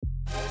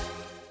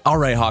All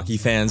right, hockey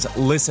fans,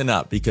 listen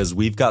up because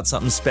we've got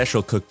something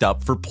special cooked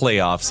up for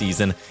playoff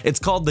season. It's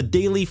called the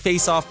Daily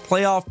Face-Off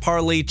Playoff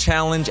Parlay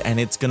Challenge, and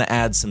it's going to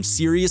add some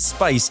serious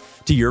spice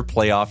to your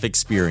playoff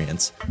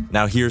experience.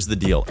 Now, here's the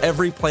deal.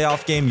 Every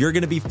playoff game, you're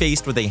going to be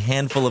faced with a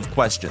handful of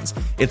questions.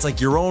 It's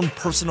like your own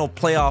personal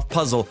playoff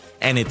puzzle,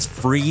 and it's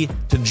free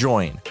to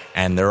join.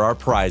 And there are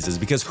prizes,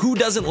 because who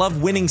doesn't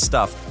love winning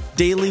stuff?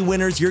 Daily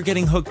winners, you're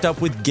getting hooked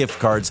up with gift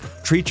cards.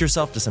 Treat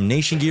yourself to some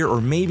Nation gear or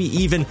maybe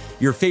even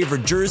your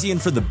favorite jersey.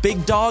 And for the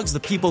big dogs, the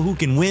people who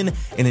can win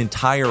an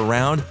entire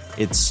round,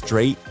 it's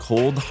straight,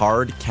 cold,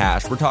 hard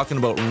cash. We're talking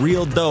about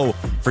real dough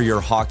for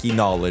your hockey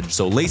knowledge.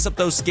 So lace up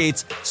those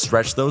skates,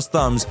 stretch those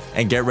thumbs,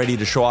 and get ready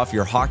to show off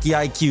your hockey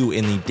IQ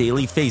in the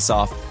Daily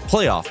Face-Off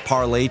Playoff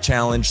Parlay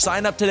Challenge.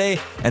 Sign up today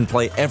and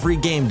play every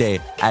game day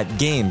at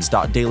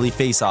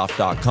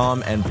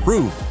games.dailyfaceoff.com and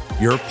prove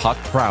your puck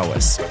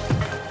prowess.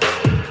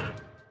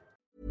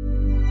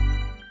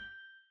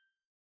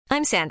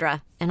 I'm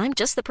Sandra, and I'm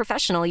just the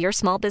professional your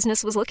small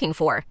business was looking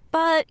for.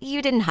 But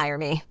you didn't hire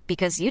me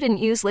because you didn't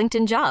use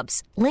LinkedIn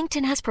Jobs.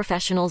 LinkedIn has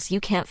professionals you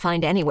can't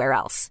find anywhere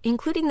else,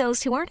 including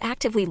those who aren't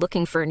actively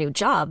looking for a new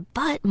job,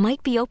 but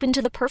might be open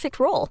to the perfect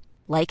role,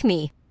 like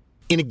me.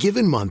 In a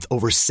given month,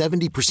 over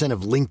 70%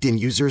 of LinkedIn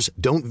users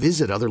don't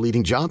visit other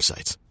leading job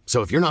sites.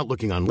 So if you're not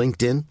looking on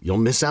LinkedIn, you'll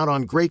miss out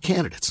on great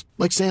candidates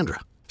like Sandra.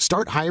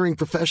 Start hiring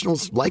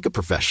professionals like a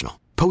professional.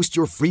 Post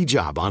your free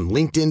job on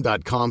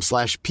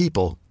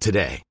linkedin.com/people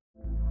today.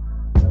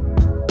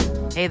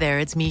 Hey there,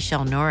 it's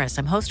Michelle Norris.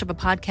 I'm host of a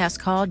podcast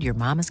called Your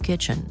Mama's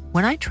Kitchen.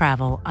 When I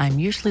travel, I'm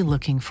usually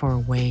looking for a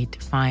way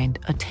to find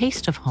a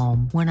taste of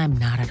home when I'm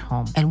not at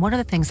home. And one of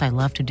the things I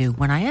love to do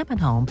when I am at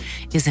home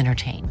is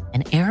entertain.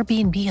 And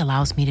Airbnb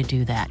allows me to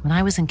do that. When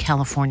I was in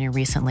California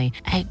recently,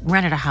 I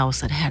rented a house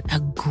that had a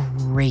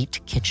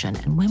great kitchen.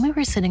 And when we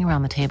were sitting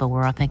around the table, we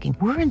were all thinking,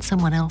 we're in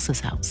someone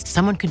else's house.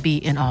 Someone could be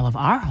in all of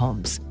our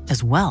homes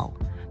as well.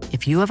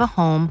 If you have a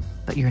home,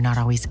 but you're not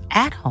always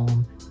at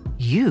home,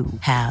 you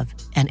have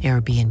an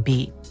Airbnb.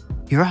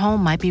 Your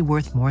home might be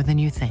worth more than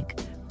you think.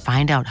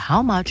 Find out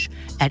how much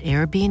at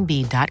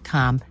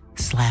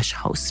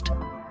airbnb.com/host.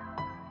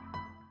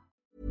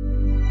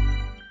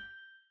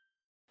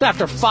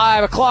 After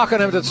 5 o'clock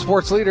on Edmonton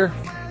Sports Leader,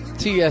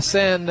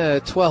 TSN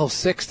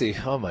 1260.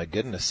 Oh, my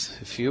goodness.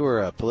 If you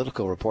were a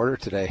political reporter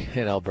today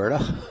in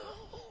Alberta,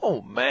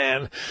 oh,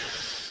 man.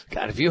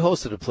 God, if you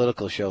hosted a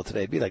political show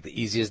today, it'd be like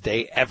the easiest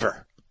day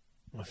ever.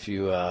 If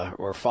you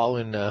were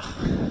following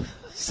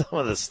some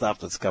of the stuff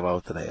that's come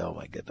out today, oh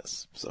my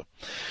goodness. So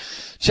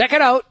check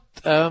it out.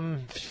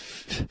 Man,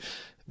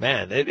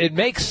 it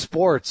makes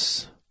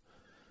sports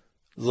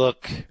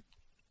look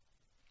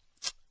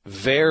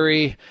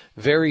very,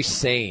 very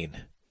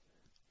sane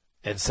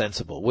and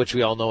sensible, which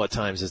we all know at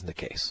times isn't the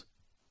case.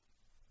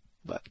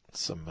 But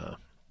some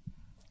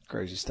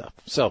crazy stuff.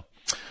 So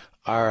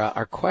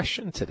our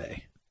question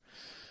today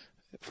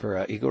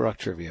for Eagle Rock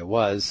Trivia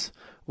was,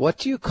 what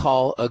do you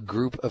call a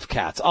group of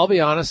cats? I'll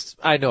be honest,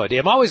 I had no idea.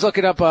 I'm always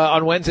looking up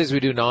on Wednesdays we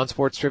do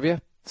non-sports trivia,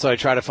 so I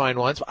try to find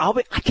ones. I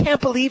can't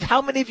believe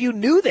how many of you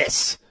knew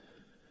this.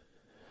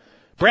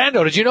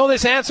 Brando, did you know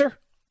this answer?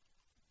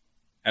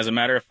 As a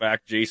matter of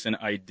fact, Jason,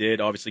 I did.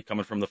 Obviously,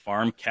 coming from the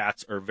farm,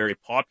 cats are very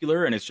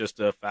popular, and it's just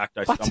a fact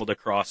I stumbled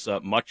across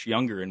much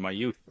younger in my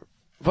youth.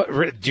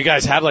 But, do you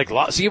guys have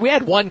see, we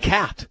had one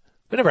cat.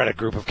 We never had a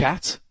group of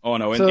cats. Oh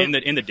no, so, in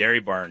the dairy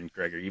barn,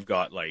 Gregor, you've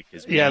got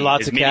as many,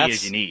 lots of cats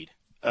as you need.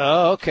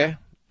 Oh, okay.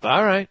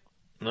 All right.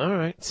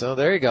 So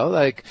there you go.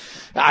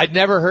 I'd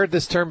never heard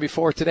this term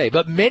before today,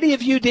 but many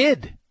of you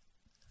did.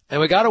 And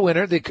we got a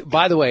winner.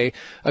 By the way,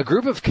 a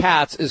group of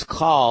cats is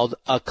called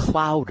a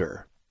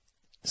clowder.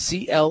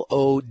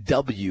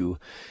 Clowder.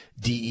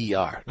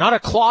 Not a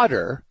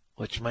clodder,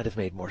 which might have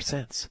made more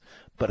sense,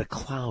 but a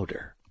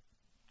clowder.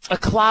 A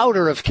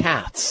clowder of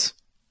cats.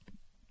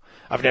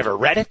 I've never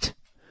read it.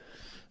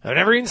 I've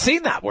never even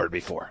seen that word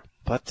before.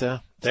 But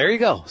there you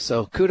go.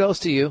 So kudos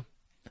to you.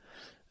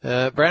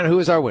 Brandon, who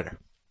is our winner?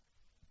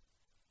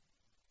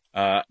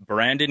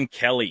 Brandon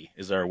Kelly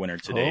is our winner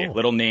today. Oh.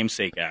 Little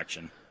namesake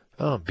action.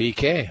 Oh,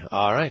 BK.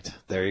 All right.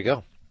 There you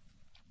go.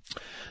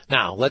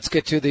 Now, let's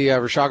get to the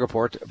Rishaug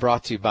Report,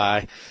 brought to you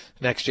by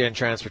Next Gen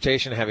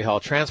Transportation, heavy haul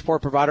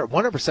transport provider,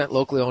 100%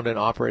 locally owned and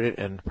operated,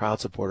 and proud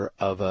supporter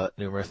of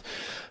numerous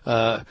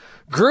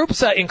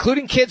groups,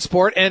 including Kids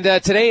Sport. And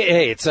today,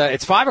 hey,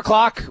 it's 5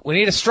 o'clock. We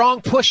need a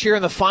strong push here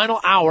in the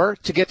final hour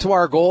to get to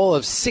our goal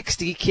of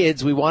 60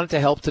 kids we wanted to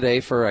help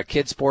today for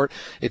Kids Sport.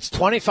 It's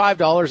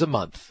 $25 a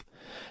month.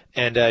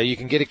 And you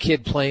can get a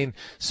kid playing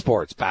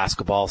sports,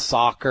 basketball,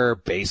 soccer,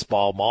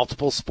 baseball,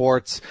 multiple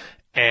sports.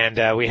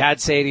 And we had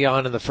Sadie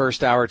on in the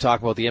first hour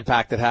talking about the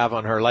impact it had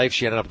on her life.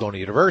 She ended up going to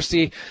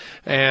university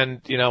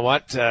and, you know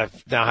what,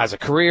 now has a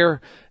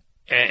career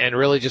and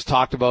really just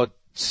talked about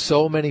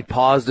so many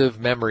positive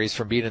memories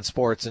from being in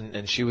sports.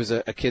 And she was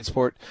a kid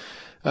sport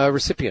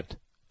recipient.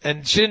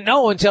 And she didn't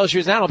know until she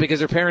was an adult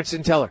because her parents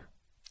didn't tell her.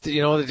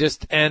 You know,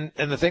 and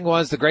the thing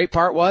was, the great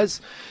part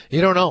was,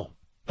 you don't know.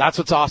 That's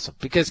what's awesome,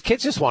 because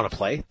kids just want to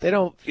play. They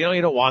don't,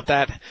 you don't want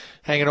that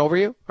hanging over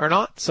you or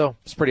not. So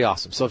it's pretty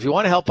awesome. So if you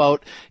want to help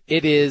out,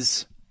 it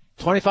is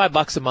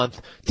 $25 a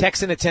month.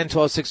 Text in at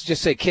 10-12-6.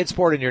 Just say Kid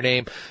Sport in your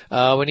name.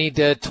 We need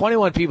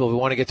 21 people if we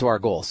want to get to our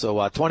goal.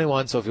 So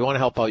 21. So if you want to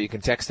help out, you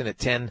can text in at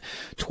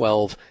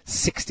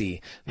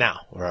 10-12-60. Now,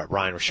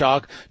 Ryan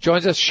Rishaug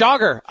joins us.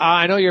 Shogger,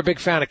 I know you're a big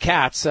fan of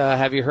cats.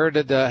 Had you heard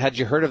of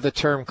the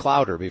term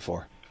clouder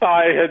before?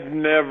 I had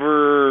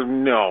never,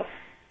 no.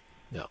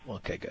 No.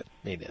 Okay, good.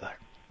 Me neither.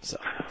 So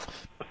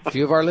a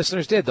few of our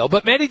listeners did, though,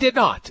 but many did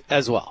not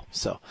as well.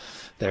 So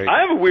there you go.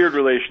 I have a weird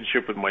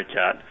relationship with my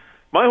cat.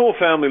 My whole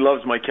family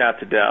loves my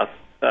cat to death.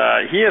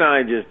 He and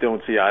I just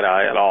don't see eye to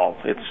eye at all.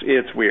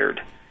 It's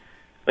weird.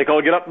 Like,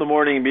 I'll get up in the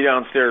morning and be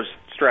downstairs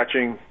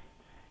stretching,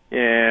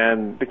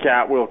 and the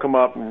cat will come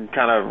up and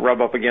kind of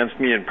rub up against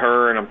me and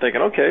purr, and I'm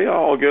thinking, okay,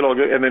 all good,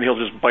 and then he'll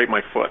just bite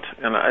my foot.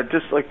 And I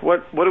just, like,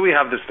 what do we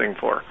have this thing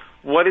for?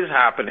 What is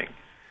happening?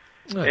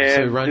 Oh, and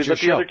so he runs your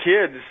the show. other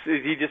kids,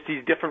 he's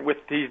different with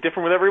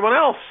everyone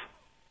else.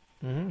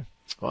 Mm-hmm.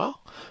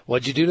 Well,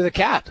 what'd you do to the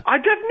cat? I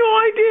got no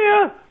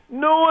idea.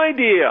 No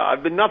idea.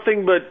 I've been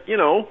nothing but,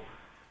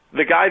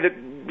 the guy that,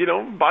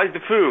 buys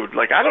the food.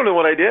 Like, I don't know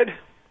what I did.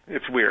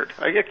 It's weird.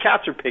 I get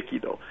cats are picky,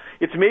 though.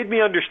 It's made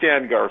me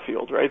understand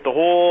Garfield, right?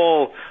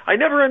 I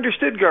never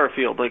understood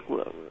Garfield, like,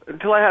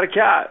 until I had a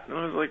cat. And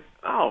I was like,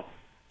 oh,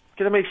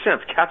 that makes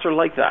sense. Cats are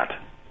like that.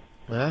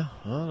 Yeah,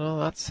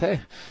 well,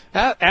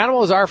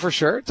 animals are for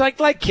sure. It's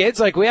like kids.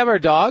 Like, we have our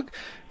dog,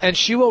 and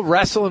she will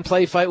wrestle and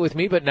play fight with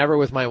me, but never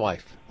with my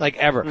wife. Like,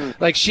 ever.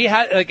 Like, she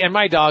had, like, and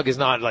my dog is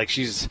not, like,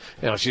 she's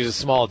a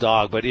small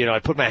dog, but, I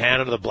put my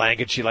hand under the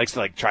blanket. She likes to,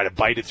 like, try to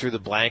bite it through the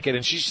blanket,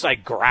 and she's just,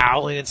 like,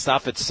 growling and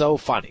stuff. It's so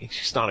funny.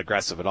 She's not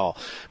aggressive at all.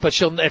 But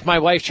if my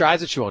wife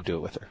tries it, she won't do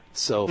it with her.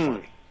 It's so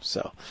funny.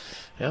 So,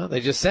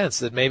 they just sense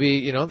that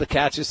maybe, the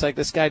cat's just like,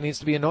 this guy needs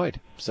to be annoyed.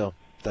 So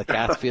the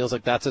cat feels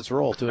like that's its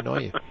role, to annoy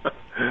you.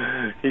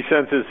 He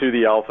senses who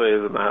the alpha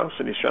is in the house,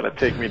 and he's trying to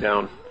take me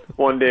down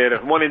one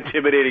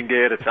intimidating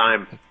day at a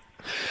time.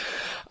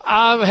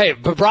 Hey,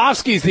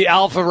 Bobrovsky's the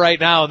alpha right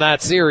now in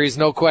that series,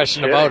 no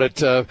question about it,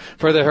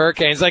 for the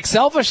Hurricanes. Like,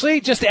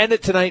 selfishly, just end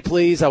it tonight,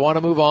 please. I want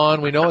to move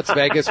on. We know it's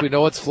Vegas. We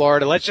know it's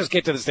Florida. Let's just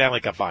get to the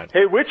Stanley Cup final.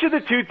 Hey, which of the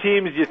two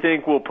teams do you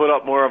think will put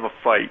up more of a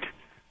fight?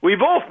 We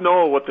both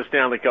know what the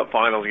Stanley Cup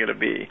final is going to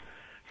be.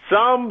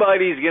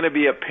 Somebody's going to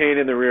be a pain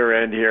in the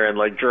rear end here and,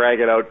 like,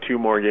 drag it out 2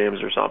 more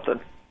games or something.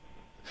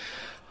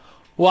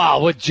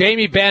 Wow, with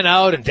Jamie Benn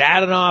out and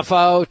Dadonov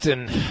out,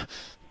 and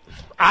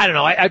I don't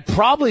know. I'd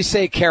probably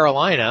say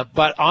Carolina,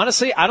 but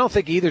honestly, I don't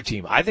think either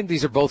team. I think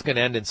these are both going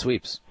to end in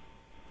sweeps.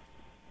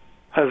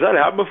 Has that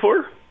happened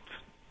before?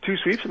 2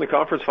 sweeps in the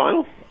conference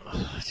final?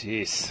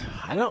 Jeez,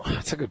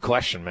 that's a good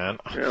question, man.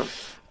 Yeah.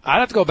 I'd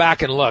have to go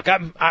back and look.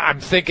 I'm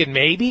thinking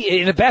maybe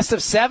in a best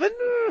of 7.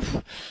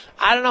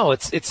 I don't know.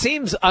 It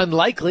seems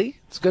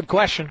unlikely. It's a good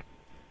question.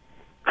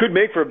 Could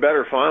make for a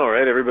better final,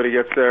 right? Everybody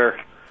gets there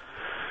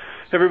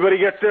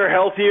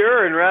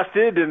healthier and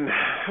rested, and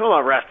not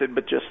rested,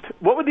 but just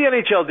what would the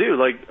NHL do?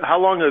 Like, how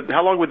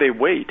long would they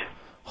wait?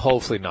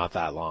 Hopefully not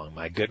that long.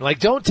 My goodness, like,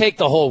 don't take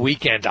the whole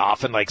weekend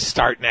off and, like,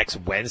 start next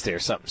Wednesday or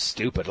something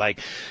stupid. Like,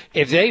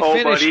 if they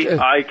finish, buddy,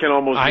 I can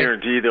almost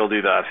guarantee they'll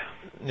do that.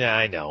 Yeah,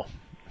 I know,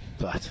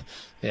 but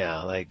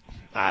yeah, like,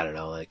 I don't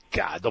know, like,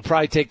 God, they'll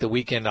probably take the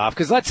weekend off,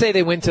 because let's say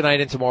they win tonight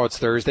and tomorrow it's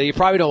Thursday. You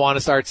probably don't want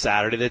to start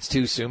Saturday. That's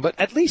too soon, but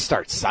at least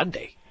start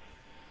Sunday.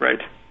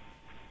 Right.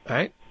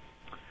 Right.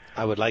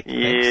 I would like to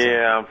think so.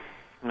 Yeah,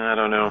 I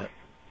don't know.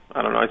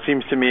 It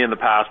seems to me in the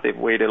past they've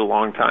waited a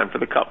long time for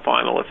the Cup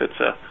final if it's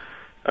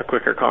a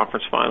quicker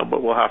conference final,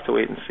 but we'll have to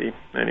wait and see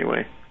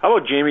anyway. How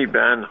about Jamie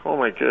Benn? Oh,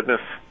 my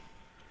goodness.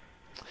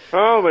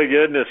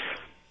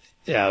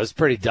 Yeah, it was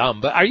pretty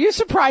dumb. But are you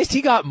surprised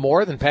he got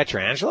more than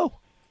Pietrangelo?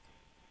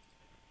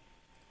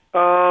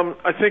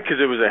 I think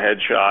because it was a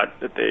headshot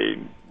that they...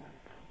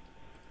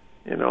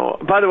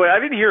 by the way, I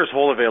didn't hear his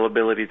whole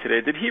availability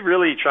today. Did he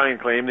really try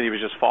and claim that he was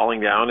just falling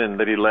down and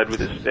that he led with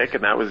his stick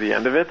and that was the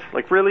end of it?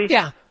 Like, really?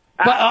 Yeah.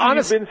 But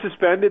honestly, you've been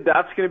suspended,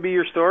 that's going to be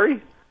your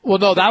story? Well,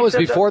 no, that was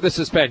before the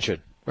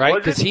suspension, right?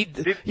 Because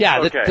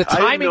the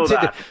timing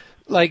to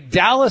like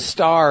Dallas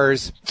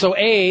Stars. So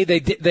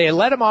they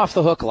let him off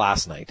the hook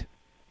last night,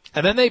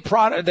 and then they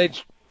pried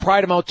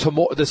him out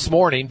this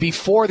morning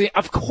before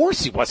of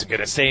course he wasn't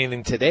going to say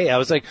anything today. I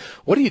was like,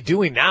 what are you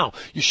doing now?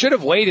 You should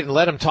have waited and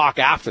let him talk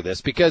after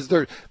this, because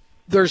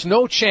there's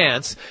no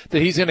chance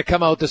that he's going to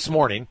come out this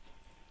morning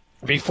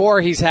before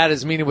he's had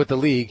his meeting with the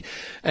league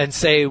and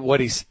say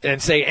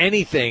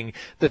anything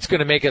that's going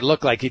to make it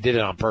look like he did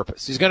it on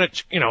purpose. He's going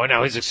to,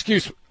 now his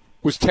excuse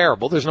was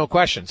terrible. There's no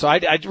question. So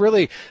I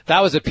really,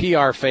 that was a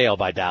PR fail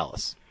by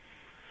Dallas.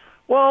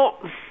 Well,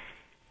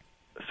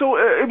 so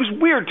it was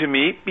weird to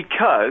me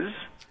because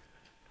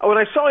when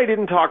I saw he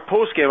didn't talk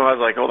post-game, I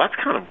was like, oh, that's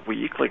kind of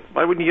weak. Like,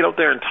 why wouldn't he get out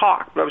there and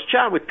talk? But I was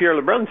chatting with Pierre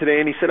LeBrun today,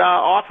 and he said,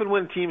 often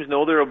when teams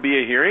know there will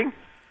be a hearing,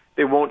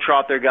 they won't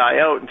trot their guy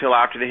out until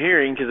after the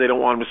hearing because they don't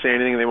want him to say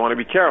anything and they want to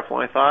be careful.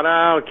 And I thought,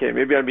 okay,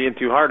 maybe I'm being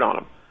too hard on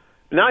him.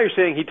 But now you're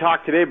saying he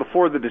talked today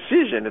before the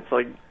decision. It's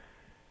like,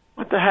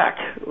 What the heck?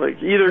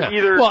 Like either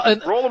roll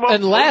him out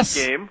unless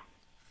game.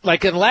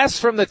 Unless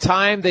from the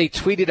time they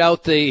tweeted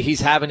out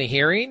he's having a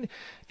hearing,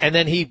 and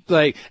then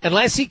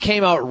unless he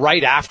came out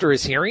right after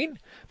his hearing.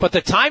 But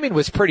the timing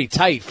was pretty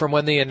tight from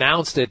when they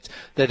announced it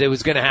that it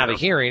was going to have a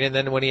hearing, and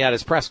then when he had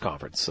his press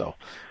conference. So,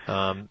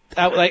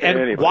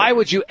 anyway. Why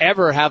would you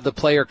ever have the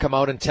player come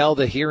out and tell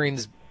the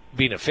hearing's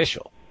being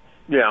official?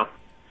 Yeah,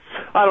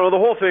 I don't know.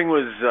 The whole thing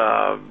was,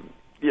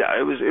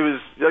 it was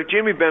like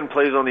Jamie Benn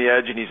plays on the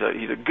edge, and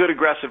he's a good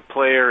aggressive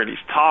player, and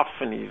he's tough,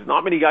 and he's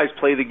not many guys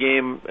play the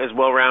game as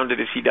well rounded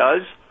as he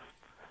does.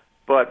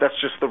 But that's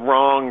just the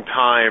wrong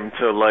time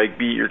to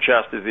beat your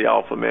chest as the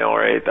alpha male,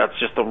 right? That's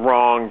just the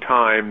wrong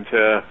time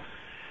to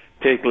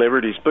take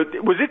liberties.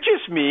 But was it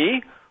just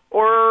me,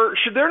 or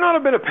should there not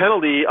have been a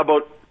penalty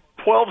about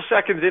 12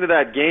 seconds into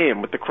that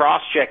game with the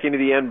cross-check into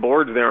the end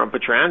boards there on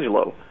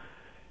Pietrangelo?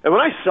 And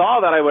when I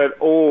saw that, I went,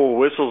 oh,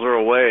 whistles are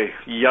away.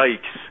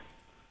 Yikes.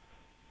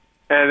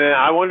 And then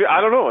I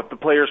don't know if the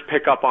players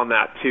pick up on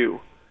that too.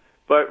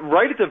 But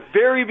right at the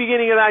very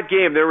beginning of that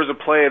game, there was a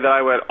play that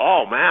I went,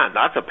 oh, man,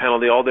 that's a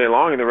penalty all day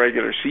long in the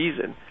regular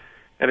season.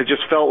 And it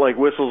just felt like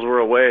whistles were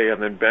away,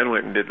 and then Ben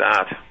went and did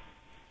that.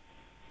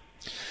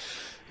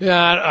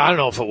 Yeah, I don't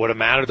know if it would have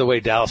mattered the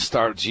way Dallas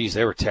started. Geez,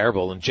 they were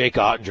terrible. And Jake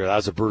Ottinger, that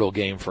was a brutal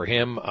game for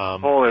him.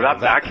 That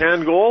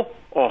backhand goal?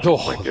 Oh,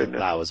 my goodness.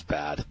 That was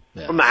bad.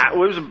 Yeah, it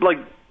was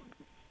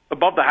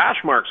above the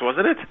hash marks,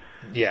 wasn't it?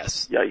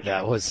 Yes.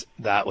 Yikes.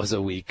 That was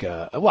a weak.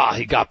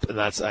 He got, and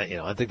that's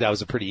I think that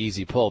was a pretty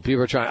easy pull.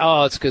 People are trying.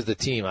 Oh, it's because the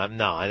team.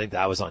 I think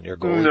that was on your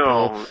goalie.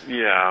 No,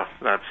 yeah,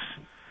 that's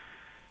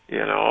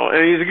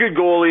and he's a good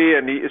goalie,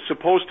 and he is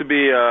supposed to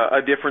be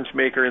a difference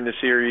maker in the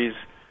series.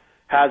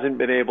 Hasn't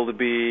been able to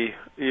be.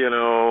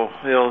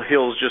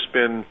 Hill's just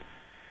been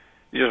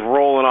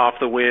rolling off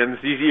the wins.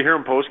 Did you hear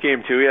him post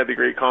game too? He had the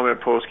great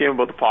comment post game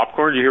about the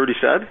popcorn. Did you hear what he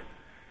said?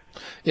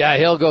 Yeah,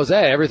 Hill goes,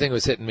 hey, everything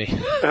was hitting me.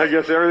 I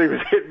guess everything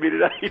was hitting me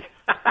tonight.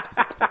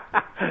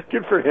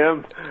 Good for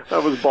him.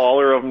 That was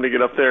baller of him to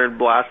get up there and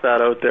blast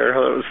that out there.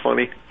 That was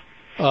funny.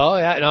 Oh,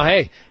 yeah. No,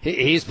 hey,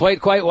 he's played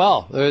quite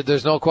well.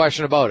 There's no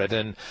question about it.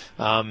 And,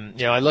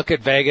 I look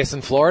at Vegas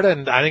and Florida,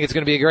 and I think it's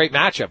going to be a great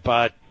matchup.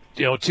 But,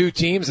 two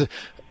teams.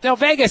 Now,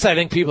 Vegas, I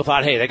think people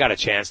thought, hey, they got a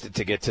chance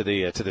to get to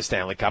the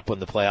Stanley Cup when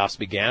the playoffs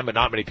began, but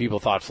not many people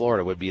thought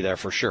Florida would be there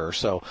for sure.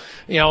 So,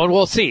 and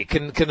we'll see.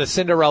 Can the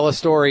Cinderella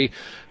story?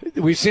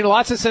 We've seen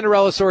lots of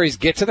Cinderella stories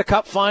get to the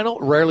Cup final.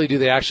 Rarely do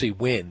they actually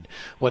win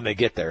when they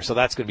get there. So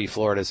that's going to be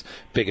Florida's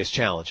biggest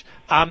challenge.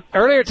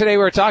 Earlier today,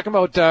 we were talking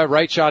about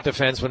right shot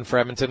defenseman for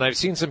Edmonton. I've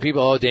seen some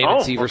people, Damon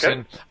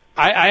Severson. Okay.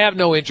 I have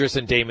no interest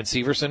in Damon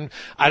Severson.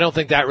 I don't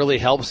think that really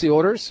helps the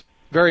Oilers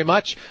very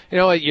much.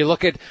 You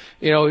look at,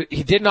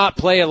 he did not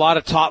play a lot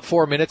of top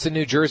 4 minutes in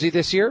New Jersey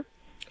this year.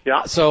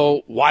 Yeah.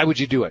 So why would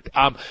you do it?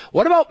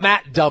 What about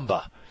Matt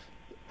Dumba?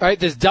 All right,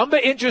 does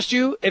Dumba interest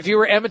you if you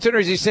were Edmonton, or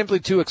is he simply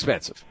too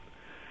expensive?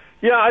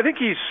 Yeah, I think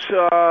he's,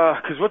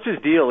 because what's his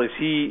deal?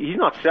 He's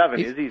not 7,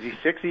 is he? Is he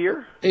 6 a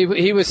year?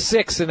 He was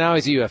 6, and now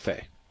he's a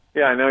UFA.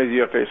 Yeah, I know he's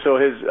UFA. So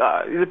his,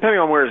 depending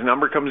on where his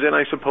number comes in,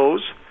 I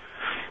suppose.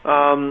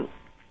 The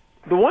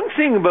one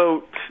thing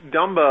about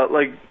Dumba,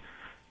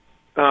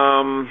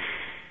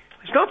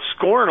 he's not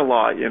scoring a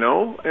lot,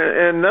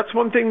 and that's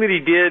one thing that he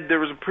did. There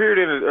was a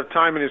period of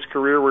time in his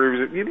career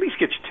where he at least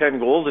gets you 10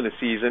 goals in a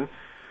season,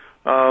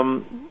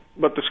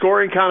 but the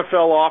scoring kind of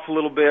fell off a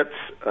little bit.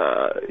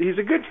 He's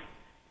a good,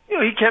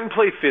 he can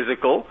play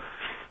physical,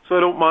 so I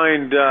don't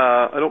mind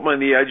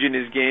the edge in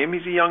his game.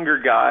 He's a younger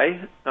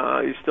guy.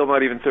 He's still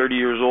not even 30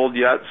 years old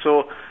yet,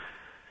 so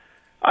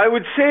I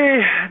would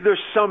say there's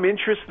some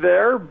interest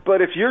there,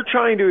 but if you're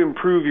trying to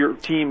improve your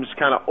team's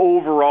kind of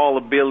overall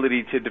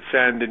ability to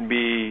defend and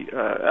be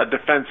a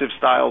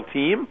defensive-style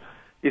team,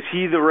 is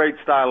he the right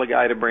style of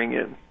guy to bring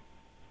in?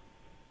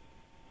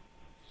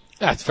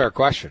 That's a fair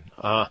question.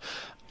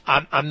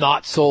 I'm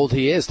not sold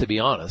he is, to be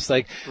honest.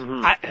 I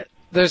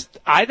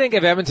think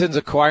if Edmonton's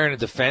acquiring a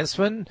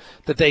defenseman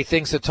that they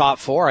think's a top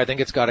 4, I think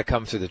it's got to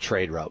come through the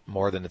trade route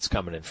more than it's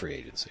coming in free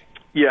agency.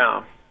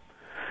 Yeah.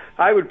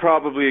 I would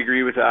probably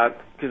agree with that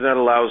because that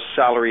allows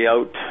salary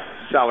out,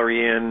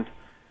 salary in.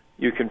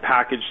 You can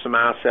package some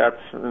assets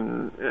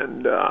and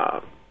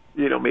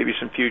maybe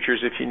some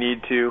futures if you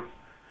need to.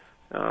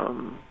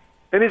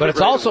 But it's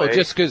also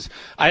just because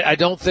I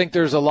don't think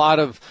there's a lot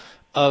of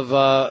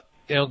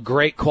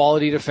great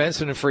quality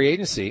defensemen in free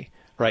agency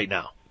right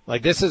now.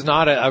 This is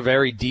not a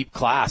very deep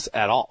class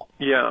at all.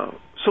 Yeah.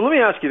 So let me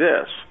ask you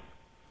this.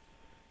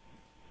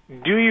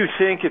 Do you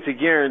think it's a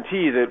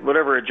guarantee that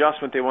whatever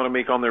adjustment they want to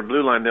make on their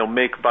blue line, they'll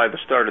make by the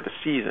start of the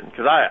season?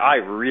 Because I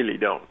really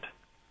don't.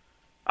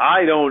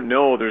 I don't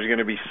know there's going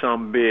to be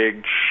some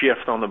big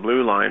shift on the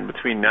blue line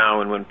between now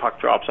and when puck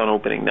drops on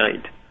opening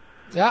night.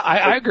 Yeah,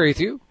 I agree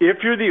with you. If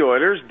you're the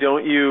Oilers,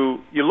 don't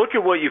you look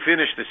at what you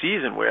finished the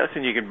season with,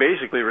 and you can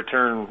basically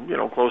return,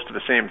 close to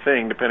the same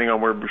thing, depending on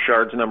where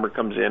Bouchard's number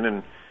comes in,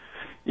 and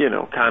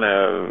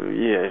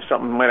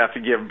something might have to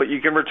give, but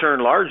you can return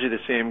largely the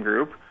same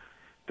group.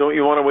 Don't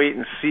you want to wait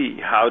and see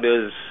how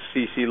does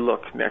CC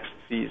look next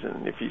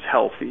season if he's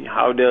healthy?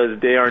 How does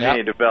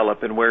Desharnais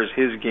develop, and where's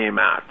his game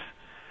at?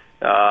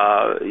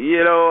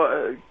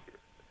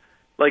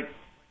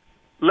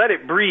 Let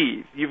it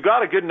breathe. You've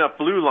got a good enough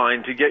blue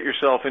line to get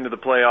yourself into the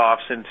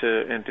playoffs and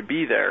to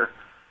be there.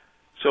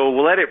 So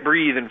we'll let it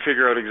breathe and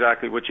figure out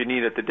exactly what you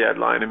need at the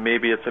deadline, and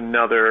maybe it's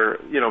another,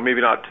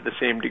 maybe not to the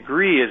same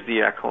degree as the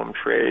Ekholm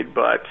trade,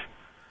 but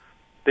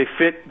they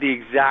fit the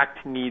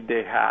exact need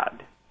they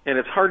had. And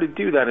it's hard to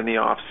do that in the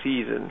off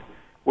season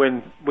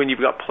when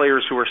you've got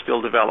players who are still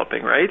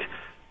developing, right?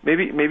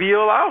 Maybe you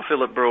allow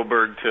Philip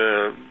Broberg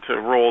to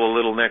roll a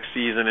little next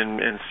season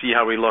and see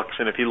how he looks,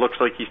 and if he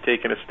looks like he's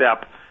taken a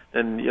step,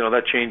 then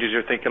that changes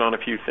your thinking on a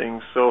few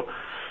things. So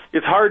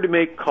it's hard to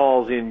make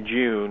calls in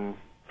June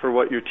for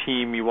what your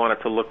team you want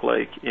it to look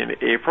like in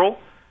April.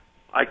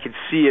 I could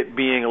see it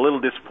being a little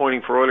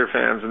disappointing for Oilers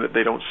fans in that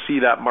they don't see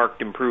that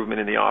marked improvement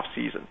in the off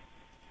season.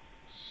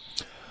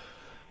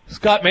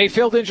 Scott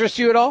Mayfield interest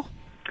you at all?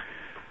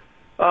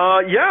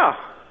 Yeah,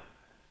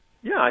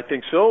 I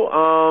think so.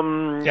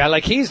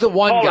 He's the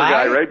one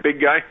guy, right?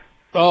 Big guy.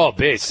 Oh,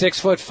 big,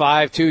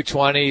 6'5",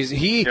 220.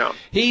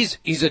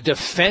 He's a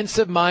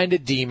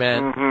defensive-minded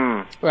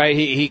D-man, right?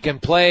 He can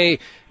play.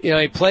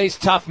 He plays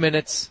tough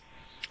minutes.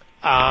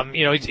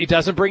 He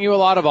doesn't bring you a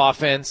lot of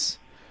offense,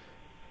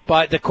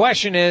 but the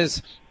question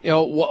is,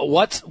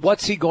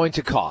 what's he going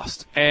to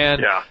cost?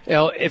 And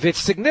if it's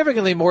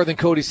significantly more than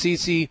Cody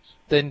Ceci,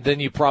 then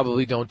you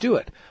probably don't do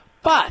it.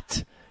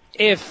 But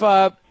if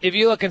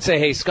you look and say,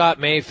 hey, Scott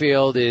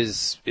Mayfield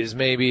is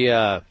maybe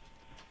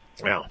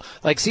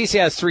Ceci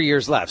has 3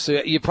 years left,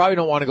 so you probably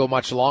don't want to go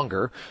much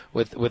longer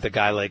with a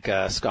guy like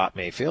Scott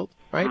Mayfield,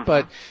 right? Mm-hmm.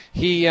 But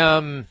he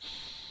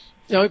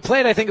he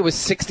played, I think it was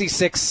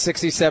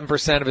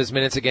 67% of his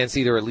minutes against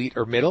either elite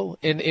or middle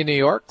in New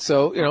York.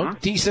 So,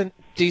 decent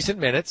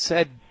minutes,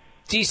 had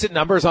decent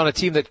numbers on a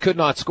team that could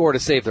not score to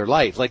save their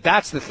life.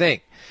 That's the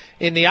thing.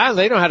 In the island,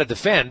 they know how to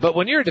defend, but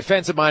when you're a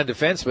defensive-minded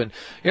defenseman,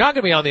 you're not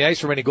going to be on the ice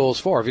for many goals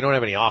for if you don't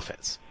have any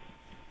offense.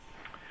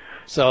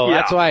 So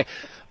that's why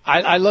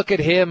I look at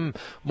him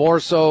more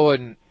so,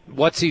 and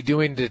what's he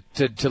doing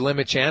to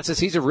limit chances?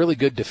 He's a really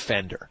good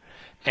defender.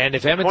 And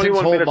if Edmonton's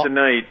 21 minutes a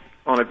night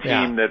on a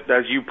team that,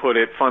 as you put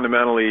it,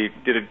 fundamentally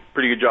did a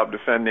pretty good job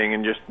defending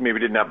and just maybe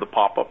didn't have the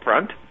pop up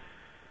front.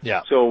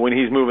 Yeah. So when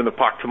he's moving the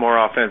puck to more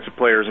offensive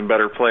players and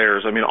better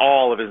players,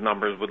 all of his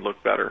numbers would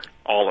look better.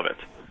 All of it.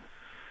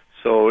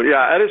 So,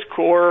 at his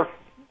core,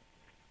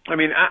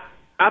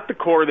 at the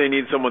core, they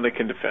need someone that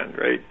can defend,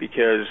 right?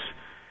 Because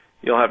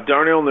you'll have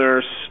Darnell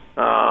Nurse,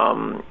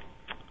 and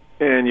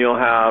you'll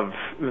have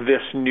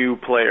this new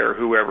player,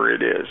 whoever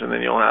it is, and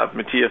then you'll have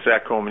Matthias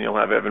Ekholm, and you'll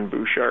have Evan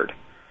Bouchard.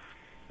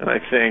 And I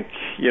think,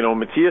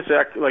 Matthias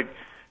Ekholm,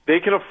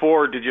 they can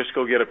afford to just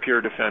go get a pure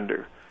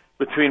defender.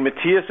 Between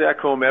Matthias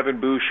Ekholm, Evan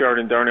Bouchard,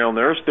 and Darnell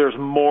Nurse, there's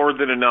more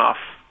than enough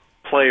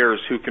players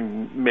who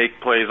can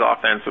make plays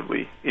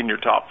offensively in your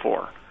top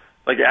four.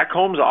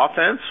 Ekholm's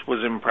offense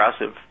was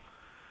impressive,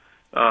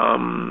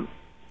 and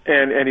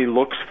he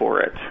looks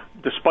for it,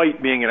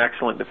 despite being an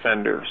excellent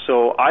defender.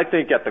 So I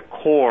think at the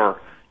core,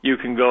 you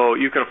can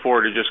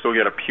afford to just go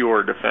get a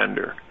pure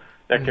defender.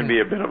 That can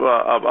be a bit of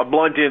a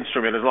blunt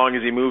instrument as long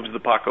as he moves the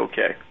puck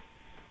okay.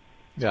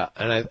 Yeah,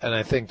 and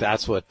I think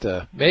that's what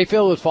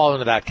Mayfield would fall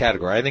into that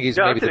category. I think he's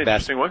maybe the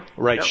best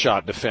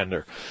shot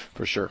defender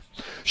for sure.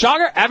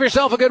 Rishaug, have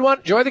yourself a good one.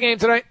 Enjoy the game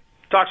tonight.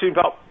 Talk soon,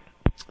 pal.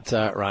 It's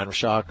Ryan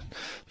Rishaug.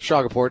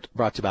 Rishaug Report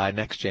brought to you by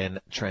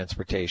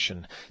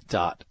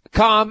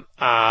NextGenTransportation.com.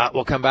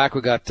 We'll come back.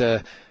 We got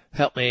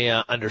Help Me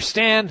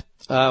Understand.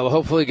 We'll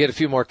hopefully get a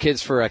few more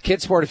kids for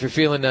Kids Sport. If you're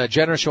feeling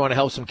generous, you want to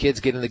help some kids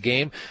get in the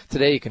game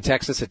today, you can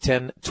text us at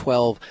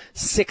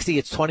 10-12-60.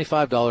 It's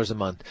 $25 a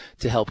month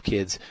to help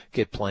kids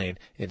get playing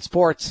in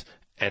sports.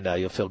 And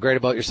you'll feel great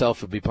about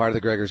yourself. You'll be part of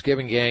the Gregor's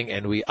Giving Gang,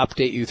 and we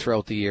update you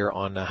throughout the year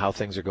on how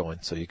things are going.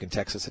 So you can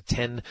text us at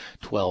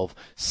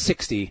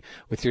 10-12-60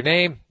 with your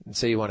name and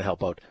say you want to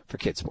help out for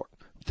Kids Sport.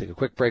 We'll take a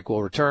quick break.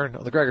 We'll return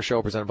on the Gregor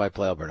Show, presented by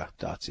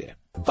PlayAlberta.ca.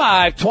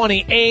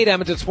 5:28,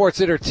 Edmonton Sports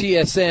Center,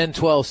 TSN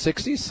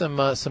 1260.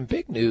 Some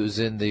big news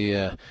in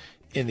the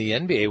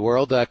NBA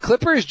world.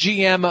 Clippers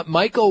GM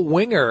Michael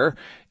Winger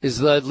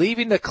is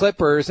leaving the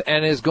Clippers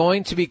and is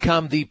going to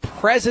become the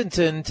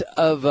president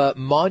of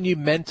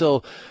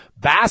Monumental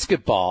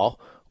Basketball,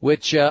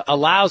 which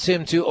allows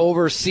him to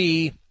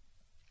oversee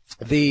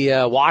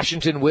the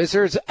Washington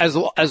Wizards as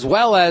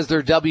well as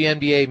their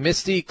WNBA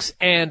Mystiques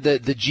and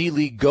the G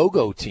League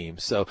Go-Go team.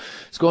 So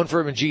it's going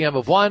from a GM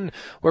of one,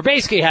 where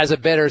basically has a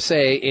better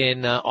say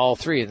in all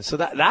three. And so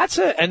that's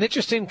an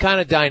interesting kind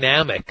of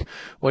dynamic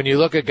when you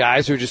look at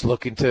guys who are just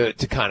looking to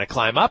kind of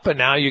climb up, and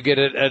now you get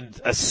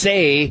a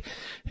say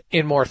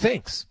in more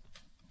things.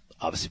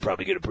 Obviously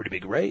probably get a pretty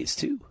big raise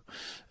too,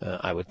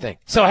 I would think.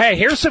 So hey,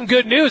 here's some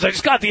good news. I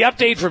just got the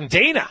update from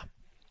Dana.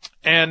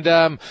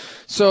 And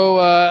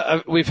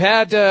so we've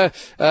had a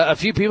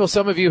few people.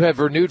 Some of you have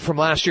renewed from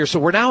last year. So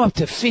we're now up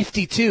to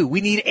 52. We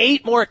need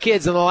 8 more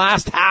kids in the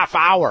last half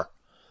hour.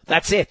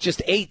 That's it.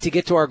 Just 8 to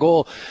get to our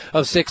goal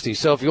of 60.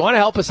 So if you want to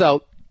help us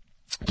out,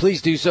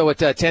 please do so at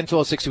 10,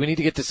 12, 60. We need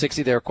to get to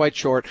 60. They're quite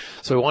short,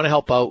 so we want to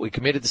help out. We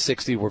committed to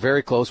 60. We're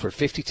very close. We're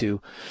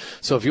 52.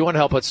 So if you want to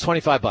help, it's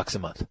 $25 a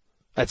month.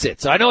 That's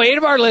it. So I know 8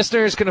 of our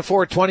listeners can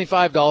afford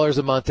 $25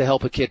 a month to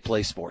help a kid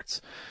play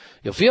sports.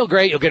 You'll feel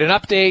great. You'll get an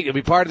update. You'll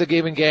be part of the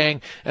Giving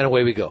Gang, and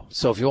away we go.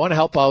 So if you want to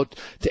help out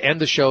to end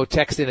the show,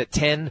 text in at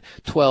 10,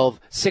 12,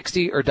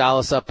 60 or dial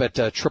us up at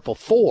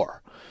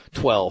 444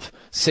 12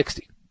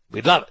 60.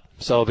 We'd love it.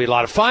 So it'll be a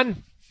lot of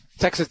fun.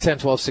 Text at 10,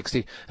 12,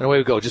 60, and away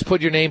we go. Just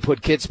put your name,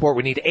 put Kid Sport.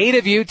 We need 8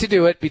 of you to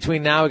do it.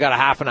 Between now, we got a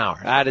half an hour.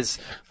 That's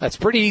a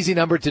pretty easy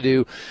number to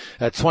do.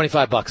 That's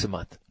 $25 a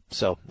month.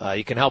 So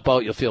you can help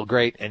out. You'll feel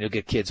great, and you'll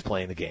get kids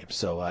playing the game.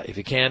 So if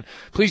you can,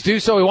 please do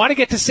so. We want to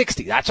get to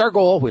 60. That's our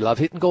goal. We love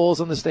hitting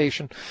goals on the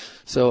station.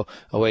 So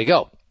away you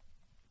go.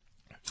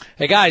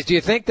 Hey, guys, do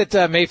you think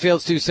that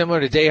Mayfield's too similar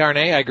to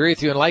Desharnais? I agree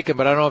with you and like him,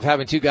 but I don't know if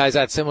having 2 guys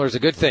that similar is a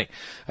good thing.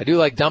 I do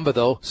like Dumba,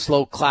 though.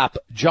 Slow clap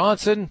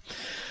Johnson.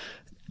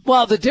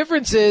 Well, the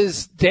difference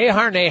is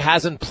Desharnais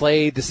hasn't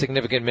played the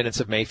significant minutes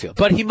of Mayfield,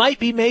 but he might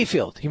be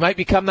Mayfield. He might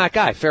become that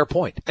guy. Fair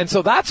point. And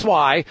so that's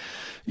why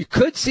you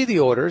could see the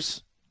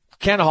orders.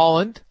 Ken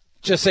Holland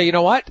just say, you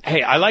know what?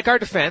 Hey, I like our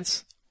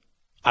defense.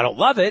 I don't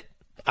love it.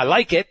 I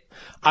like it.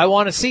 I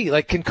want to see,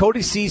 like, can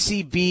Cody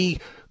Ceci be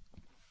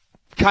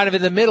kind of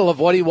in the middle of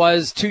what he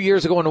was 2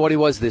 years ago and what he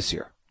was this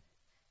year?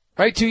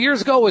 Right? 2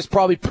 years ago was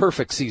probably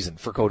perfect season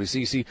for Cody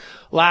Ceci.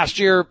 Last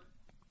year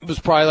was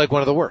probably like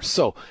one of the worst.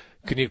 So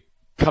can you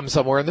come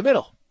somewhere in the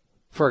middle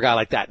for a guy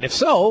like that? And if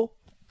so,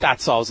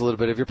 that solves a little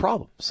bit of your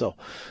problem. So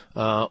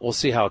we'll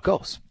see how it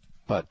goes.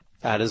 But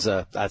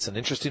that's an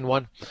interesting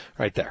one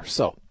right there.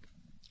 So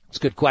it's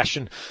a good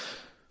question.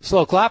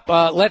 Slow clap.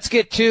 Let's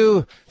get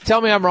to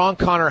Tell Me I'm Wrong,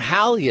 Connor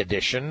Halley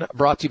edition,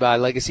 brought to you by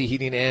Legacy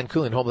Heating and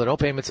Cooling. Home with no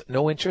payments,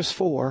 no interest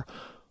for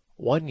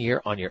 1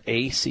 year on your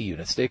AC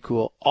unit. Stay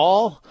cool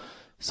all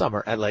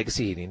summer at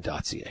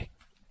legacyheating.ca.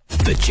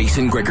 The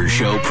Jason Gregor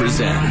Show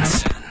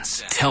presents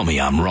Tell Me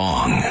I'm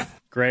Wrong.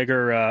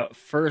 Gregor,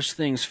 first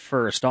things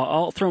first,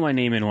 I'll throw my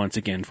name in once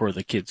again for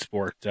the Kid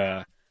Sport.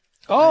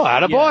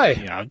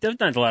 Attaboy. Yeah, I've done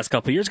it the last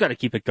couple of years. Got to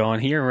keep it going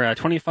here.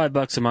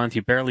 $25 a month.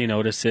 You barely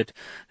notice it,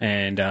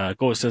 and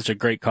goes to such a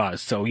great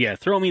cause. So yeah,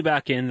 throw me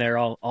back in there.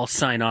 I'll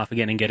sign off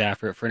again and get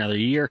after it for another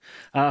year.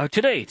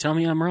 Today, Tell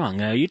Me I'm Wrong.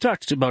 You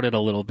talked about it a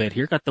little bit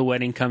here. Got the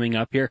wedding coming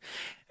up here.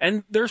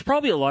 And there's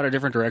probably a lot of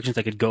different directions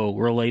I could go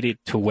related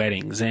to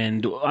weddings.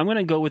 And I'm going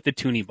to go with the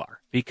Toonie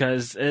Bar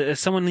because as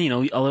someone, a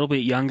little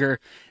bit younger,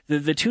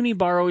 the Toonie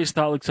Bar always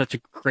thought like such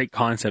a great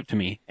concept to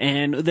me.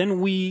 And then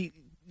we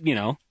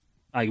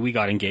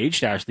got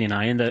engaged, Ashley and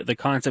I, and the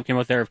concept came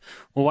out there of,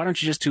 well, why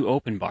don't you just do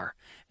open bar?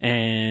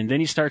 And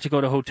then you start to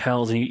go to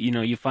hotels and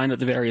you find out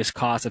the various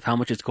costs of how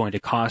much it's going to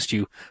cost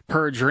you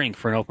per drink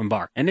for an open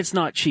bar. And it's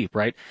not cheap,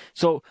 right?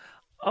 So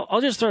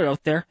I'll just throw it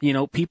out there.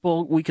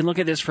 People, we can look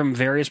at this from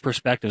various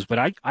perspectives,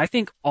 but I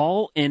think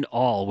all in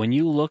all, when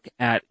you look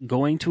at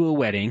going to a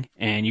wedding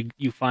and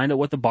you find out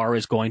what the bar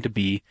is going to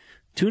be,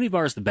 Toonie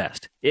Bar is the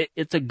best.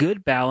 It's a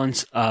good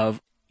balance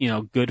of,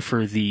 good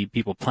for the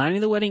people planning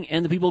the wedding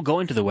and the people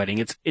going to the wedding.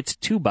 It's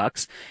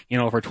 $2.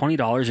 For $20,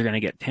 you're going to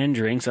get 10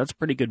 drinks. That's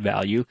pretty good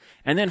value.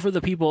 And then for the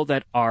people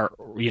that are,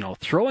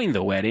 throwing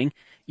the wedding,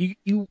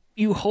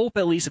 you hope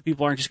at least that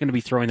people aren't just going to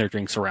be throwing their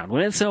drinks around.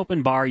 When it's an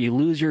open bar, you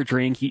lose your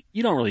drink.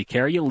 You don't really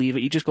care. You leave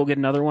it. You just go get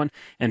another one,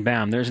 and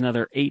bam, there's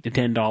another $8 to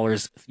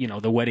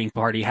 $10, the wedding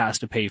party has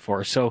to pay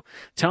for. So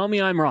tell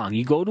me I'm wrong.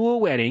 You go to a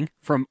wedding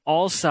from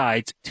all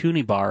sides,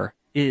 Toonie Bar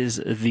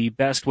is the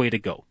best way to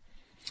go.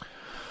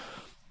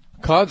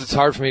 Cons, it's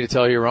hard for me to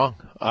tell you wrong.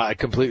 I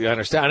completely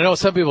understand. I know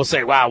some people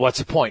say, wow, what's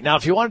the point? Now,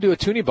 if you want to do a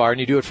Toonie Bar and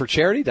you do it for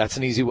charity, that's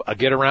an easy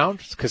get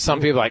around because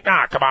some people are like,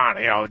 come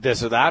on,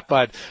 this or that.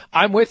 But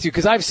I'm with you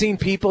because I've seen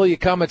people, you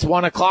come, it's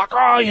 1 o'clock.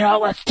 Oh,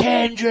 let's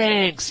 10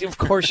 drinks. Of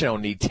course you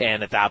don't need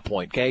 10 at that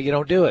point, okay? You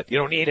don't do it. You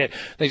don't need it.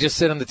 They just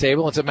sit on the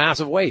table. It's a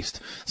massive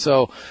waste.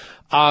 So,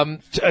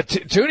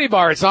 Toonie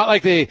Bar, it's not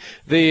like the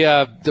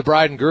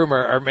bride and groom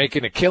are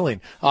making a killing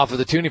off of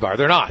the Toonie Bar.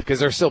 They're not, because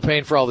they're still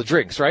paying for all the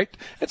drinks, right?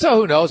 And so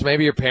who knows,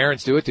 maybe your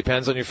parents do it,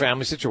 depends on your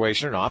family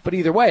situation or not. But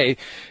either way,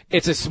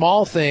 it's a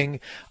small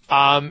thing.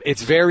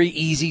 It's very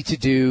easy to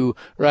do,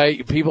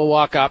 right? People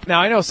walk up. Now,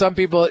 I know some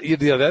people,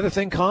 the other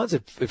thing, Cons,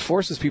 it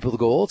forces people to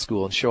go old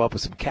school and show up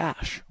with some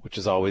cash, which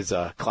is always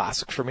a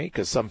classic for me,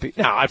 because some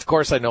people, now, of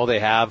course, I know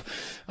they have,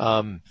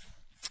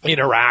 in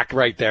Iraq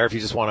right there. If you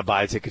just want to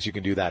buy tickets, you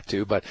can do that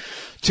too. But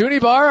Toonie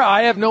Bar,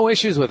 I have no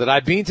issues with it.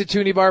 I've been to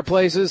Toonie Bar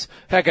places.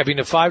 Heck, I've been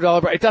to $5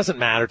 bar. It doesn't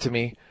matter to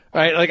me.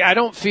 Right? Like, I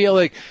don't feel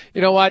like,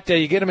 you know what,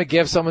 you get them a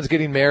gift, someone's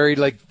getting married,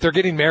 like, they're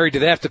getting married, do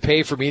they have to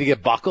pay for me to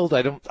get buckled?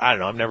 I don't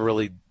know. I've never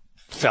really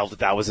felt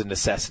that was a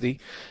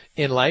necessity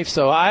in life.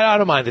 So I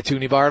don't mind the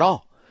Toonie Bar at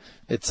all.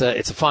 It's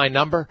a fine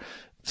number.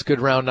 It's a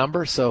good round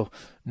number. So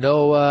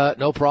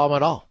no problem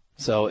at all.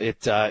 So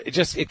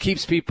it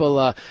keeps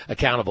people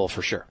accountable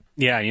for sure.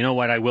 Yeah, you know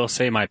what I will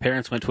say? My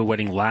parents went to a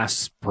wedding last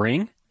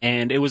spring,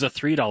 and it was a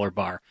 $3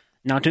 bar.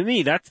 Now, to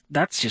me,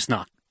 that's just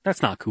not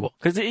cool.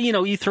 Because,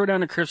 you throw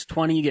down a crisp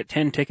 20, you get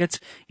 10 tickets,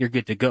 you're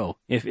good to go.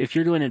 If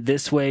you're doing it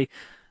this way,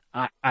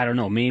 I don't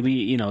know, maybe,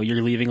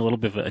 you're leaving a little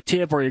bit of a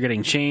tip or you're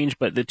getting change,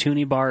 but the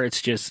Toonie Bar,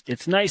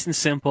 it's nice and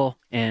simple.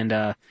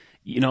 And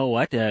you know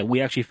what? We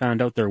actually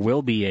found out there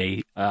will be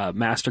a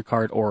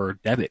MasterCard or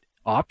debit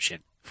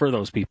option for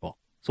those people.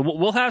 So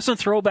we'll have some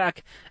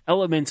throwback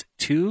elements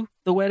to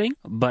the wedding,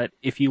 but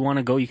if you want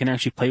to go, you can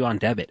actually play on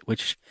debit,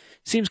 which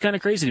seems kind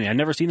of crazy to me. I've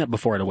never seen that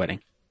before at a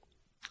wedding.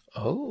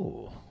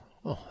 Oh,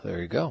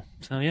 there you go.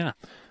 So, yeah.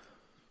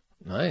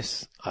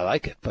 Nice. I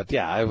like it. But,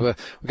 yeah, we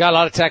got a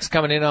lot of text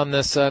coming in on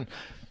this.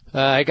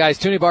 Hey, guys,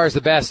 Toonie Bar is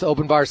the best.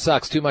 Open bar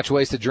sucks. Too much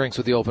wasted drinks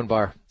with the open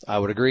bar. I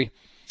would agree.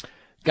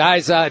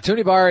 Guys,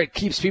 Toonie Bar, it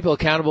keeps people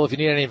accountable. If you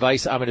need any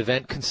advice, I'm an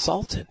event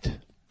consultant.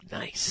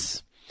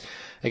 Nice.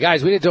 Hey,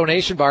 guys, we did a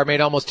donation bar, made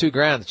almost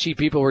 $2,000. The cheap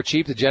people were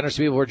cheap. The generous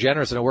people were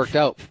generous, and it worked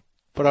out.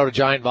 Put out a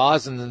giant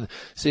vase and then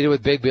seated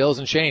with big bills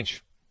and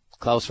change.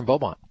 Klaus from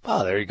Beaumont.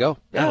 Oh, there you go.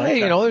 Yeah,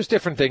 hey, there's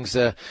different things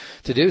to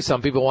do.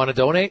 Some people want to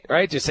donate,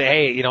 right? Just say,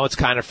 hey, it's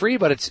kind of free,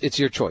 but it's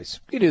your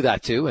choice. You do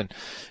that too, and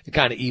it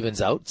kind of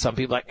evens out. Some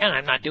people are like,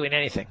 I'm not doing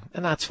anything,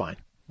 and that's fine.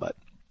 But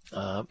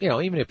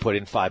even if you put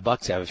in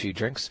 $5, have a few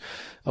drinks,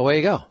 away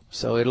you go.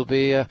 So it'll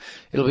be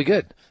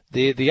good.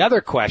 The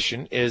other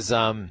question is,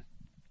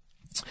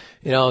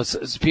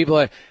 people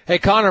are, hey,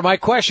 Connor, my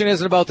question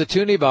isn't about the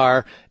Toonie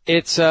Bar.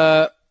 It's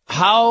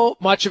how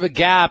much of a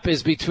gap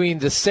is between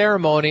the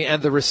ceremony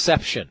and the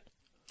reception?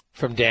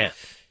 From Dan.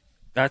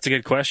 That's a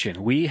good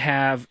question. We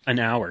have an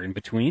hour in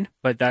between,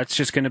 but that's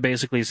just going to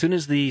basically, as soon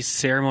as the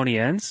ceremony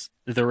ends,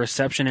 the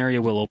reception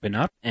area will open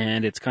up,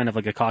 and it's kind of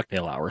like a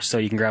cocktail hour. So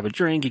you can grab a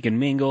drink, you can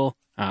mingle.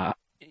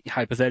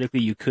 Hypothetically,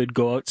 you could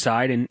go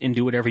outside and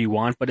do whatever you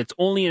want, but it's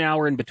only an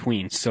hour in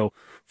between. So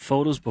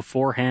photos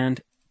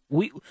beforehand.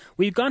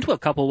 We've gone to a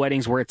couple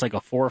weddings where it's like a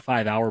 4 or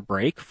 5 hour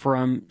break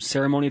from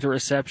ceremony to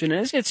reception,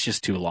 and it's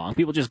just too long.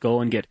 People just go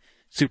and get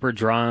super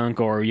drunk,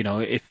 or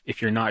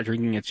if you're not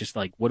drinking, it's just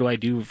like, what do I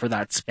do for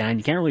that span?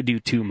 You can't really do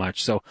too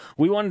much. So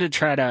we wanted to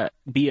try to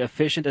be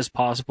efficient as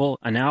possible,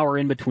 an hour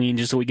in between,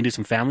 just so we can do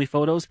some family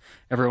photos.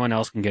 Everyone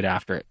else can get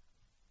after it.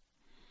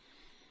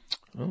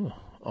 Oh,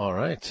 all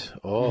right.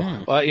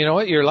 Oh, well, you know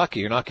what? You're lucky.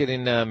 You're not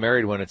getting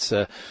married when it's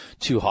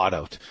too hot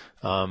out.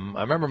 I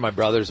remember my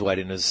brother's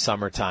wedding was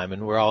summertime,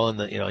 and we're all in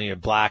the,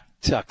 black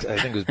tux. I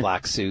think it was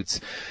black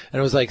suits, and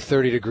it was like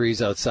 30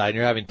 degrees outside, and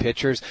you're having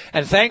pictures.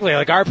 And thankfully,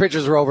 our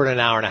pictures were over in an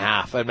hour and a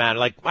half. And man,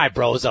 my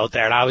bro's out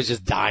there, and I was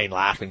just dying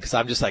laughing because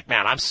I'm just like,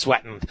 man, I'm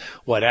sweating,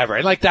 whatever.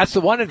 And that's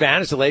the one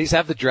advantage. The ladies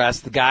have the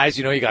dress. The guys,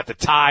 you got the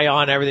tie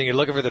on, everything. You're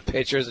looking for the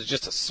pictures. It's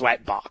just a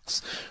sweat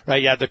box,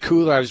 right? You had the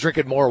cooler. I was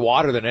drinking more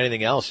water than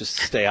anything else just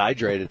to stay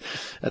hydrated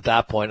at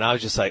that point. And I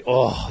was just like,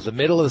 the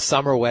middle of the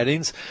summer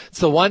weddings. It's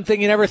the one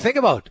thing you never think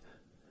about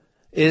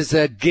is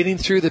getting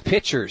through the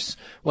pictures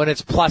when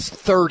it's plus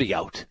 30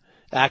 out.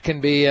 That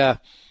can be a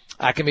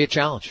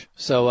challenge.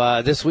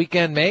 So this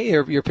weekend, May,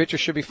 your picture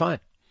should be fine.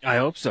 I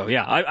hope so.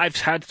 Yeah, I've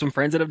had some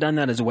friends that have done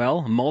that as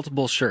well.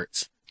 Multiple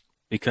shirts,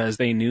 because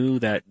they knew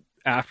that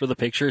after the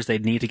pictures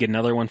they'd need to get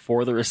another one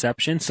for the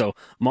reception. So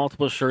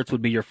multiple shirts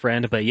would be your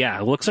friend. But yeah,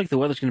 it looks like the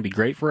weather's going to be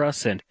great for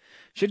us and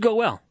should go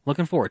well.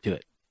 Looking forward to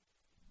it.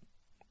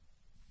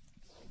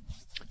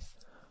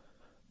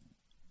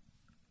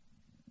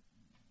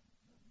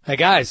 Hey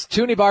guys,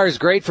 Toonie Bar is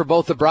great for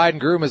both the bride and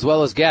groom as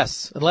well as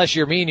guests. Unless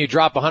you're me and you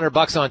drop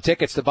 $100 on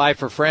tickets to buy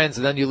for friends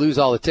and then you lose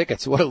all the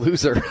tickets. What a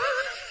loser.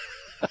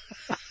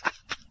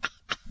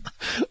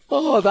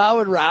 Oh, that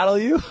would rattle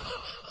you.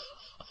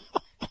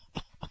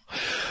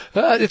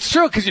 It's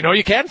true, because,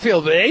 you can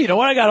feel, hey, you know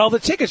what, I got all the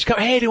tickets. Come,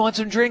 hey, do you want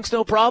some drinks?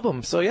 No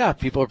problem. So, yeah,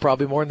 people are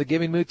probably more in the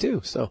giving mood,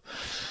 too. So,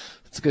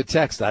 it's a good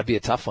text. That'd be a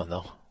tough one,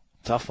 though.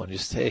 Tough one.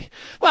 Just, hey,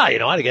 well, you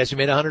know what, I guess you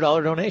made a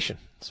 $100 donation.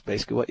 That's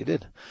basically what you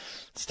did.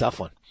 It's a tough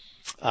one.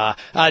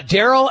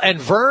 Daryl and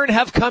Vern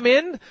have come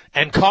in,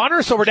 and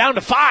Connor, so we're down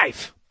to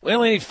 5. We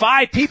only need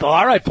 5 people.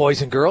 All right,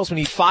 boys and girls, we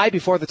need 5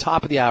 before the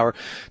top of the hour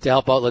to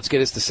help out. Let's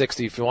get us to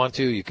 60. If you want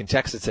to, you can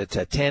text us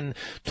at 10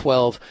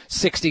 12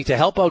 60 to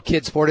help out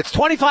Kids Sport. It's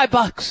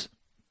 $25.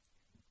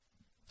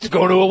 Just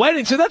going to a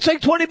wedding, so that's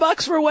like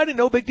 $20 for a wedding.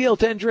 No big deal.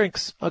 10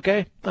 drinks.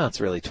 Okay, well, it's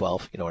really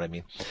 12. You know what I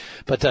mean?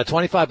 But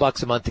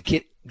 $25 a month to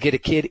get a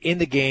kid in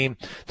the game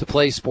to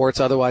play sports.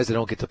 Otherwise, they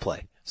don't get to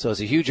play. So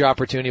it's a huge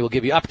opportunity. We'll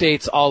give you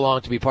updates all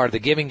along to be part of the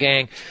giving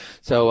gang.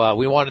 So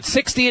we wanted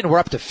 60, and we're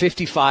up to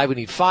 55. We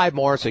need 5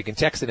 more, so you can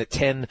text it at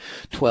 10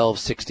 12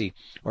 60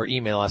 or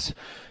email us,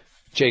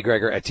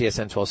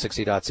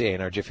 jgreger@tsn1260.ca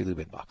in our Jiffy Lube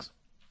inbox.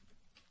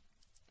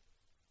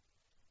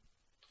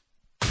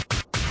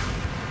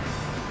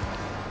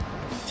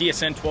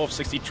 TSN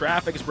 1260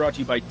 Traffic is brought to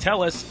you by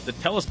TELUS. The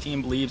TELUS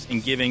team believes in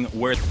giving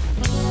worth.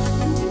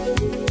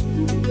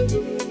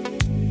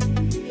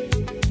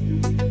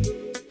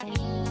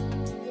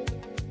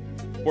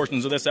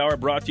 Portions of this hour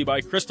brought to you by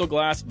Crystal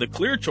Glass, the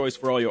clear choice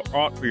for your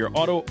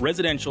auto,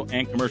 residential,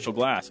 and commercial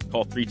glass.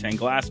 Call 310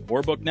 Glass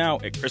or book now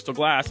at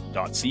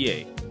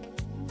crystalglass.ca.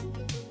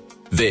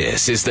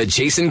 This is the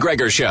Jason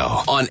Gregor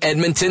Show on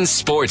Edmonton's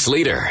sports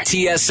leader,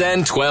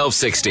 TSN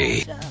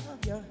 1260.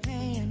 Your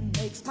hand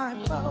makes my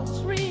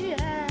pulse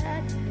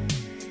react.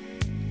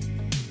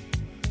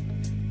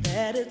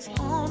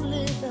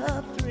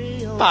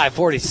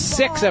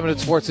 5:46, Edmonton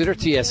Sports Leader,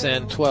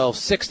 TSN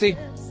 1260.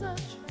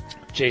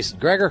 Jason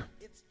Gregor.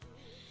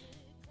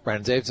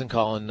 Brandon Davidson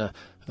calling,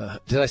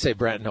 did I say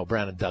Brandon? No,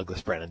 Brandon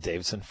Douglas. Brandon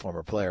Davidson,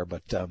 former player,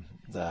 but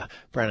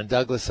Brandon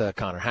Douglas,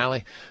 Connor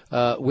Halley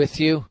with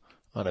you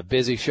on a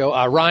busy show.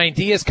 Ryan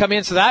D has come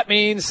in, so that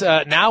means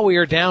now we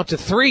are down to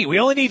 3. We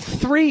only need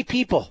 3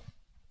 people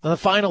in the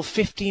final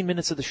 15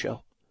 minutes of the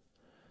show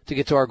to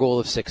get to our goal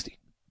of 60.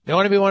 You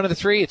want to be one of the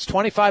 3? It's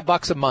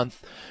 $25 a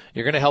month.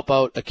 You're going to help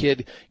out a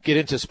kid get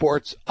into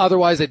sports.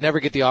 Otherwise, they'd never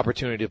get the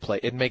opportunity to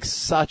play. It makes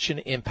such an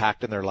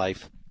impact in their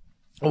life.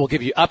 And we'll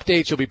give you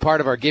updates. You'll be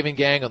part of our giving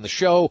gang on the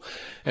show,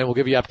 and we'll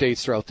give you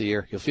updates throughout the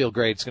year. You'll feel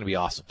great. It's going to be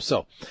awesome.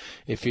 So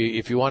if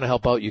you want to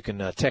help out, you can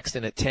text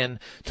in at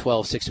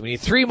 10-12-60. We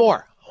need 3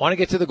 more. I want to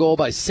get to the goal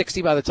by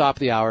 60 by the top of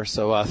the hour.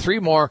 So 3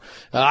 more.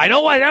 I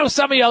know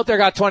some of you out there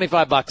got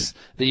 $25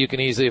 that you can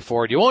easily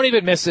afford. You won't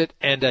even miss it,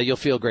 and you'll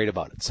feel great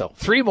about it. So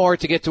 3 more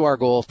to get to our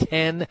goal,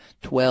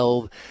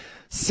 10-12-60.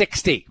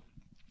 A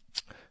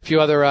few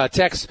other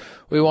texts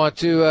we want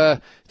to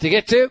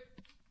get to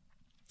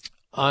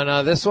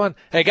on this one.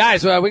 Hey,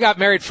 guys, we got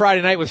married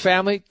Friday night with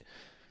family.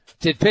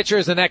 Did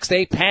pictures the next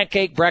day,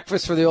 pancake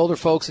breakfast for the older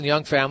folks and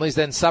young families,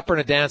 then supper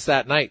and a dance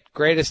that night.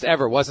 Greatest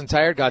ever. Wasn't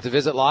tired. Got to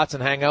visit lots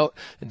and hang out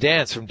and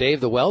dance from Dave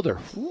the Welder.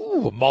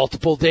 Ooh, a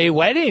multiple-day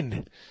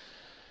wedding.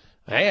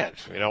 Man,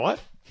 you know what?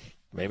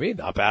 Maybe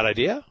not a bad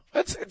idea.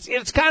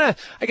 It's kind of,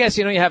 I guess,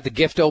 you have the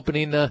gift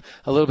opening a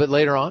little bit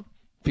later on.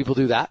 People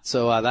do that,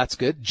 so that's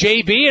good.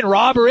 JB and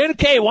Rob are in.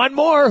 Okay, one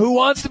more. Who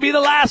wants to be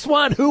the last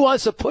one? Who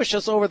wants to push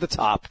us over the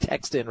top?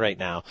 Text in right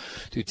now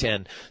to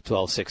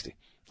 10-12-60.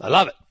 I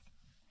love it.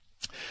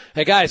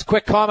 Hey, guys,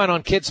 quick comment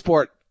on kids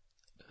sport.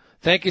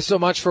 Thank you so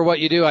much for what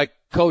you do. I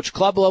coach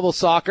club-level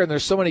soccer, and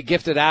there's so many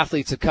gifted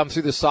athletes that come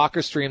through the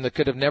soccer stream that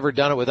could have never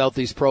done it without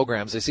these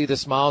programs. I see the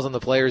smiles on the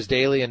players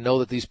daily and know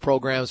that these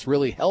programs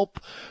really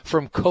help.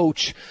 From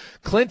Coach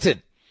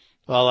Clinton.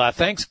 Well,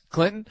 thanks,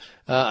 Clinton.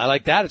 I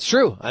like that. It's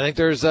true. I think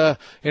there's, you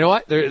know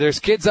what? There's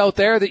kids out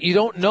there that you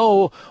don't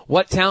know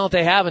what talent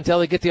they have until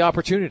they get the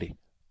opportunity.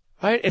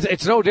 Right?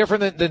 It's no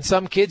different than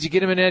some kids. You get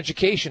them in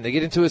education. They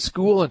get into a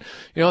school and,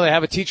 they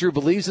have a teacher who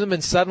believes in them,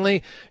 and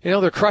suddenly,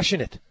 they're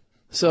crushing it.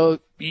 So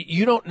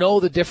you don't know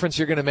the difference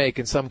you're going to make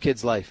in some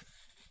kid's life.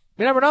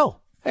 You never know.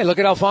 Hey, look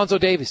at Alphonso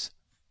Davies.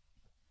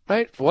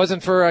 Right? If it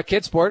wasn't for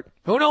kid sport,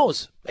 who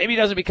knows? Maybe he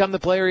doesn't become the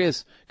player he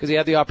is because he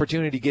had the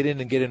opportunity to get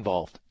in and get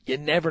involved. You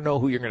never know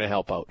who you're going to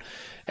help out.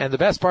 And the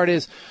best part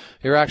is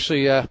you're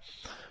actually, you're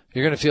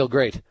going to feel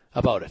great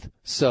about it.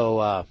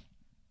 So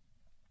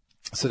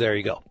there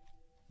you go.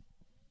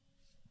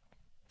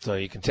 So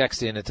you can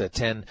text in at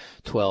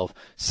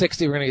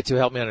 10-12-60. We're going to get to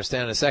Help Me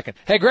Understand in a second.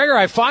 Hey, Gregor,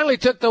 I finally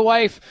took the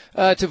wife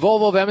to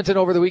Volvo of Edmonton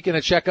over the weekend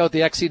to check out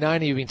the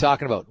XC90 you've been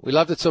talking about. We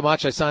loved it so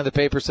much, I signed the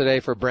papers today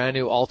for a brand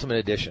new Ultimate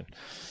Edition.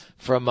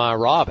 From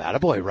Rob.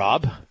 Attaboy,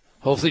 Rob.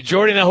 Hopefully,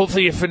 Jordan,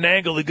 hopefully you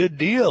finagled a good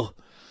deal.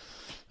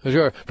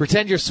 Sure.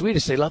 Pretend you're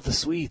Swedish. They love the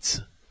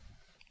Swedes.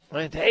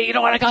 Right? Hey, you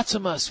know what? I got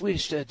some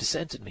Swedish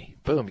descent in me.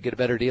 Boom, you get a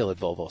better deal at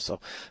Volvo. So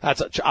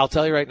I'll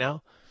tell you right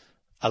now,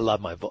 I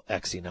love my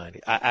XC90.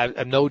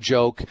 I'm no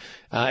joke.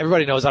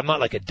 Everybody knows I'm not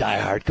like a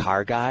diehard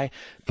car guy,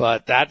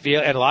 but that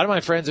vehicle, and a lot of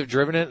my friends have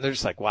driven it, and they're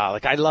just like, wow,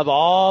 I love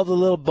all the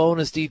little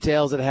bonus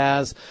details it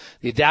has.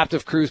 The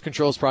adaptive cruise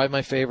control is probably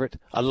my favorite.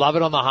 I love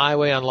it on the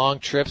highway on long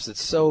trips.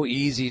 It's so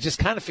easy. You just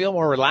kind of feel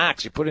more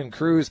relaxed. You put it in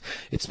cruise,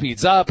 it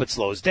speeds up, it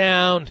slows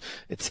down.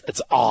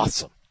 It's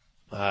awesome.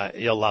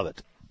 You'll love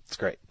it. It's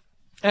great.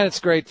 And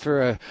it's great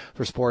for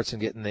sports and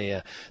getting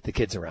the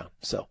kids around.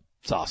 So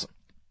it's awesome.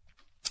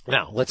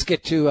 Now, let's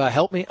get to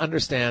Help Me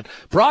Understand,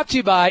 brought to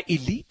you by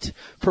Elite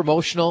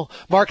Promotional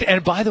Marketing.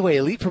 And by the way,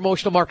 Elite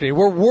Promotional Marketing,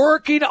 we're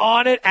working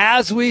on it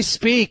as we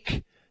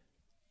speak.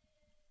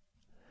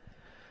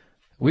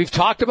 We've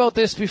talked about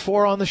this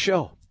before on the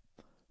show,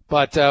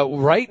 but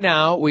right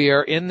now we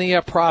are in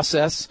the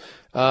process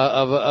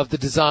of the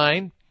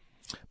design.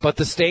 But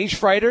the stage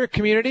frighter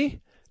community,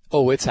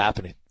 it's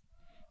happening.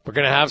 We're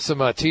going to have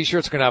some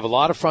T-shirts. We're going to have a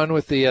lot of fun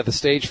with the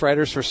stage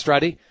frighters for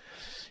Struddy.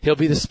 He'll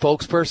be the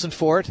spokesperson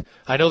for it.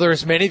 I know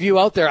there's many of you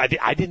out there. I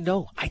didn't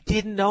know. I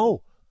didn't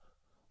know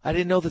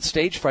that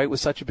stage fright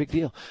was such a big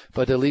deal.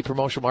 But Elite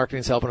Promotional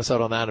Marketing is helping us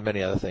out on that and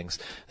many other things.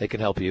 They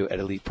can help you at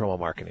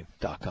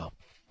elitepromomarketing.com.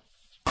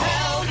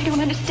 I don't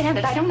understand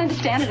it. I don't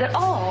understand it at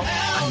all.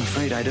 I'm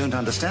afraid I don't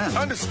understand.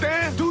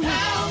 Understand, do you?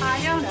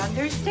 I don't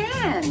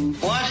understand.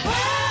 What?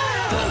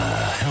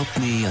 Help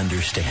me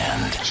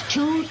understand. It's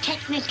too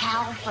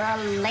technical for a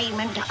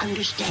layman to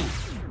understand.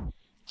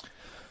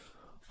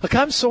 Look,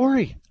 I'm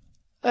sorry.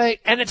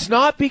 And it's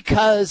not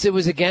because it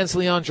was against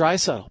Leon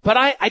Draisaitl. But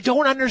I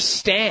don't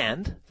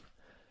understand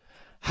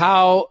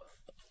how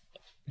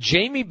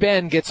Jamie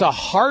Benn gets a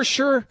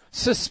harsher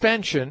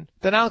suspension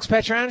than Alex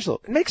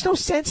Pietrangelo. It makes no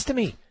sense to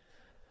me.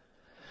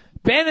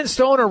 Ben and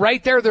Stone are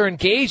right there. They're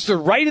engaged. They're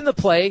right in the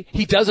play.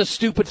 He does a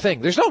stupid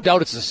thing. There's no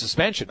doubt it's a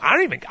suspension. I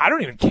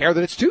don't even care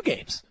that it's 2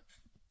 games.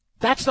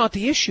 That's not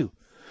the issue.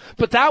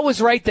 But that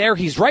was right there.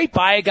 He's right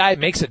by a guy,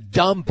 makes a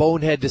dumb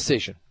bonehead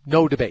decision.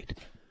 No debate.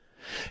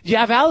 You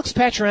have Alex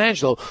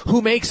Pietrangelo,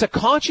 who makes a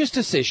conscious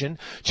decision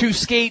to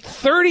skate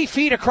 30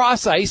 feet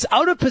across ice,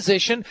 out of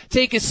position,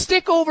 take his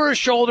stick over his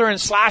shoulder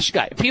and slash a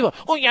guy. People,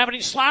 yeah, but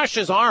he slashed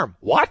his arm.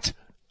 What?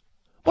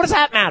 What does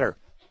that matter?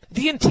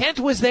 The intent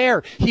was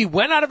there. He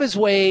went out of his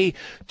way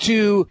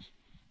to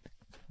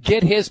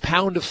get his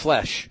pound of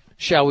flesh,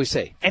 shall we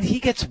say. And he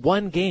gets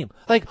one game.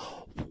 Like,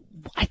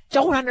 I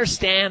don't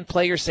understand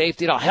player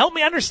safety at all. Help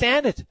me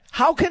understand it.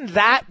 How can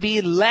that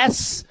be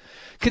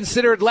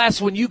considered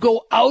less when you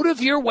go out of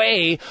your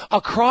way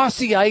across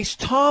the ice,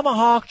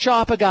 tomahawk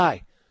chop a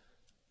guy?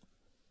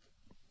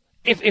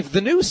 If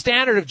the new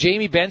standard of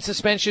Jamie Benn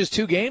suspension is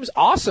 2 games,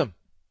 awesome.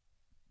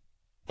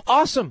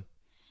 Awesome.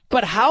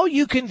 But how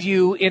you can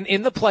view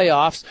in the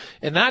playoffs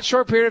in that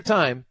short period of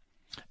time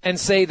and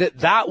say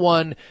that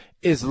one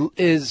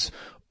is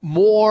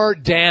more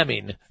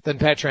damning than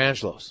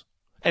Pietrangelo's.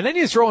 And then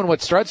you throw in what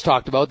Struds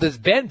talked about,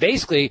 that Ben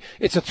basically,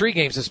 it's a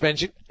 3-game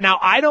suspension. Now,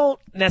 I don't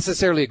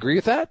necessarily agree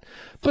with that,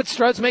 but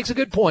Struds makes a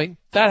good point.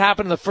 That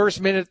happened in the first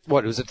 2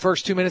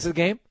 minutes of the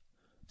game?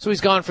 So he's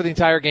gone for the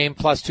entire game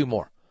plus 2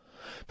 more.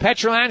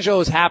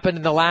 Pietrangelo's happened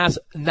in the last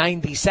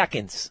 90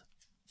 seconds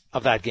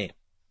of that game,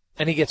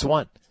 and he gets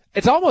 1.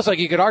 It's almost like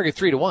you could argue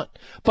 3-1.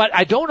 But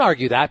I don't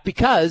argue that,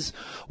 because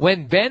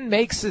when Ben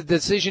makes the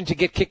decision to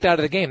get kicked out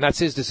of the game, that's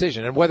his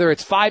decision. And whether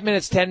it's 5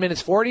 minutes, 10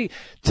 minutes, 40,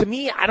 to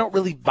me, I don't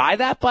really buy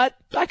that, but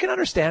I can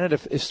understand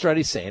it if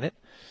Struddy's saying it.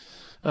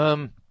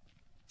 Now,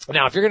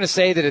 if you're going to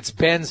say that it's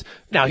Ben's,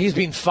 now he's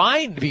been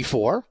fined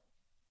before,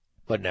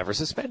 but never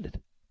suspended.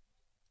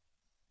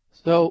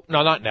 So,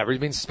 no, not never. He's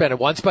been suspended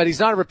once, but he's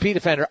not a repeat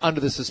offender under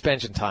the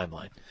suspension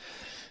timeline.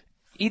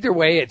 Either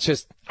way, it's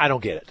just, I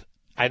don't get it.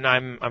 And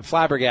I'm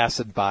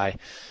flabbergasted by.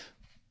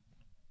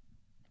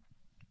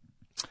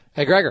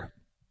 Hey, Gregor.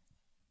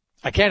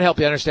 I can't help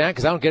you understand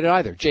because I don't get it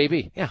either.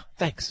 JB. Yeah,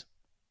 thanks.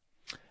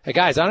 Hey,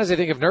 guys, honestly, I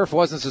think if Nerf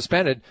wasn't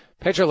suspended,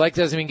 Petrolek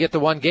doesn't even get the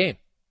 1 game.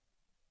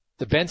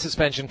 The Ben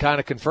suspension kind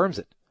of confirms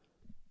it.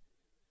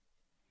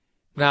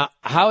 Now,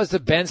 how is the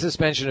Ben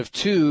suspension of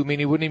 2 mean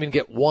he wouldn't even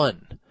get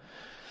 1?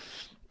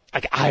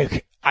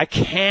 I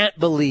can't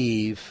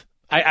believe.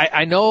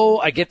 I know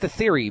I get the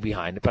theory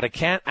behind it, but I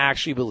can't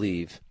actually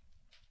believe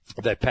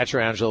that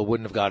Pietrangelo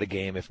wouldn't have got a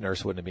game if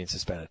Nurse wouldn't have been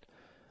suspended.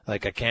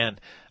 Like,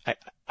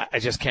 I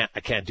just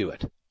can't do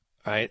it.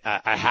 Right?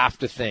 I have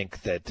to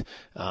think that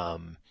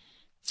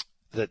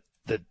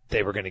that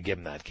they were going to give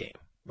him that game.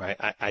 Right?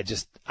 I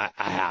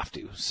have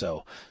to.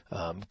 So,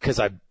 because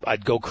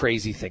I'd go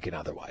crazy thinking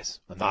otherwise.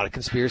 I'm not a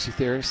conspiracy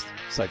theorist,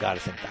 so I got to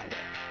think that way.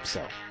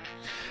 So,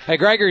 hey,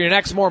 Gregor, your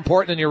neck's more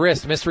important than your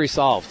wrist. Mystery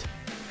solved.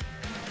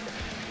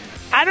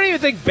 I don't even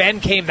think Ben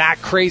came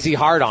that crazy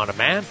hard on him,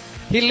 man.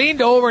 He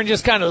leaned over and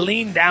just kind of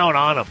leaned down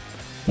on him.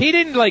 He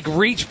didn't, like,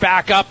 reach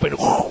back up and,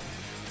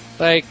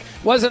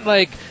 wasn't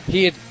like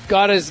he had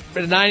got his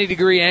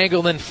 90-degree angle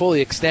and then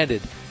fully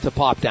extended to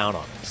pop down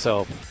on him.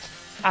 So,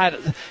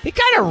 he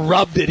kind of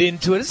rubbed it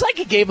into it. It's like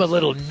he gave him a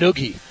little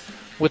noogie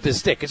with the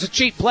stick. It's a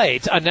cheap play.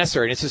 It's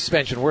unnecessary, and it's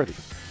suspension worthy.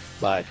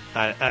 But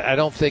I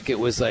don't think it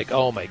was like,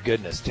 oh, my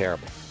goodness,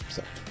 terrible.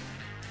 So,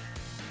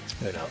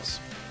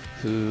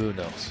 who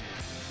knows?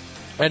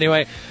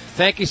 Anyway,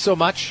 thank you so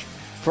much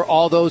for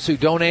all those who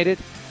donated.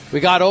 We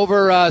got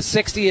over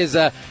 60 as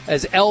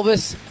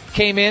Elvis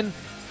came in,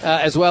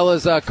 as well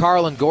as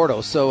Carl and Gordo.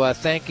 So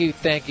thank you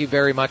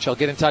very much. I'll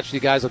get in touch with you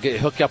guys. I'll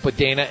get hooked up with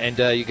Dana, and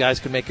you guys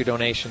can make your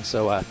donation.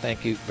 So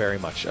thank you very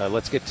much.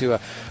 Let's get to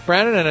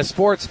Brandon and a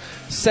Sports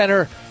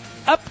Center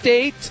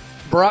update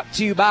brought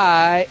to you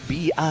by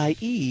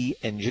BIE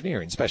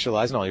Engineering,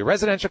 specializing in all your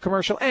residential,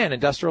 commercial, and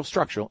industrial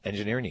structural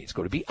engineering needs.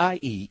 Go to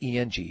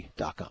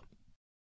BIEENG.com.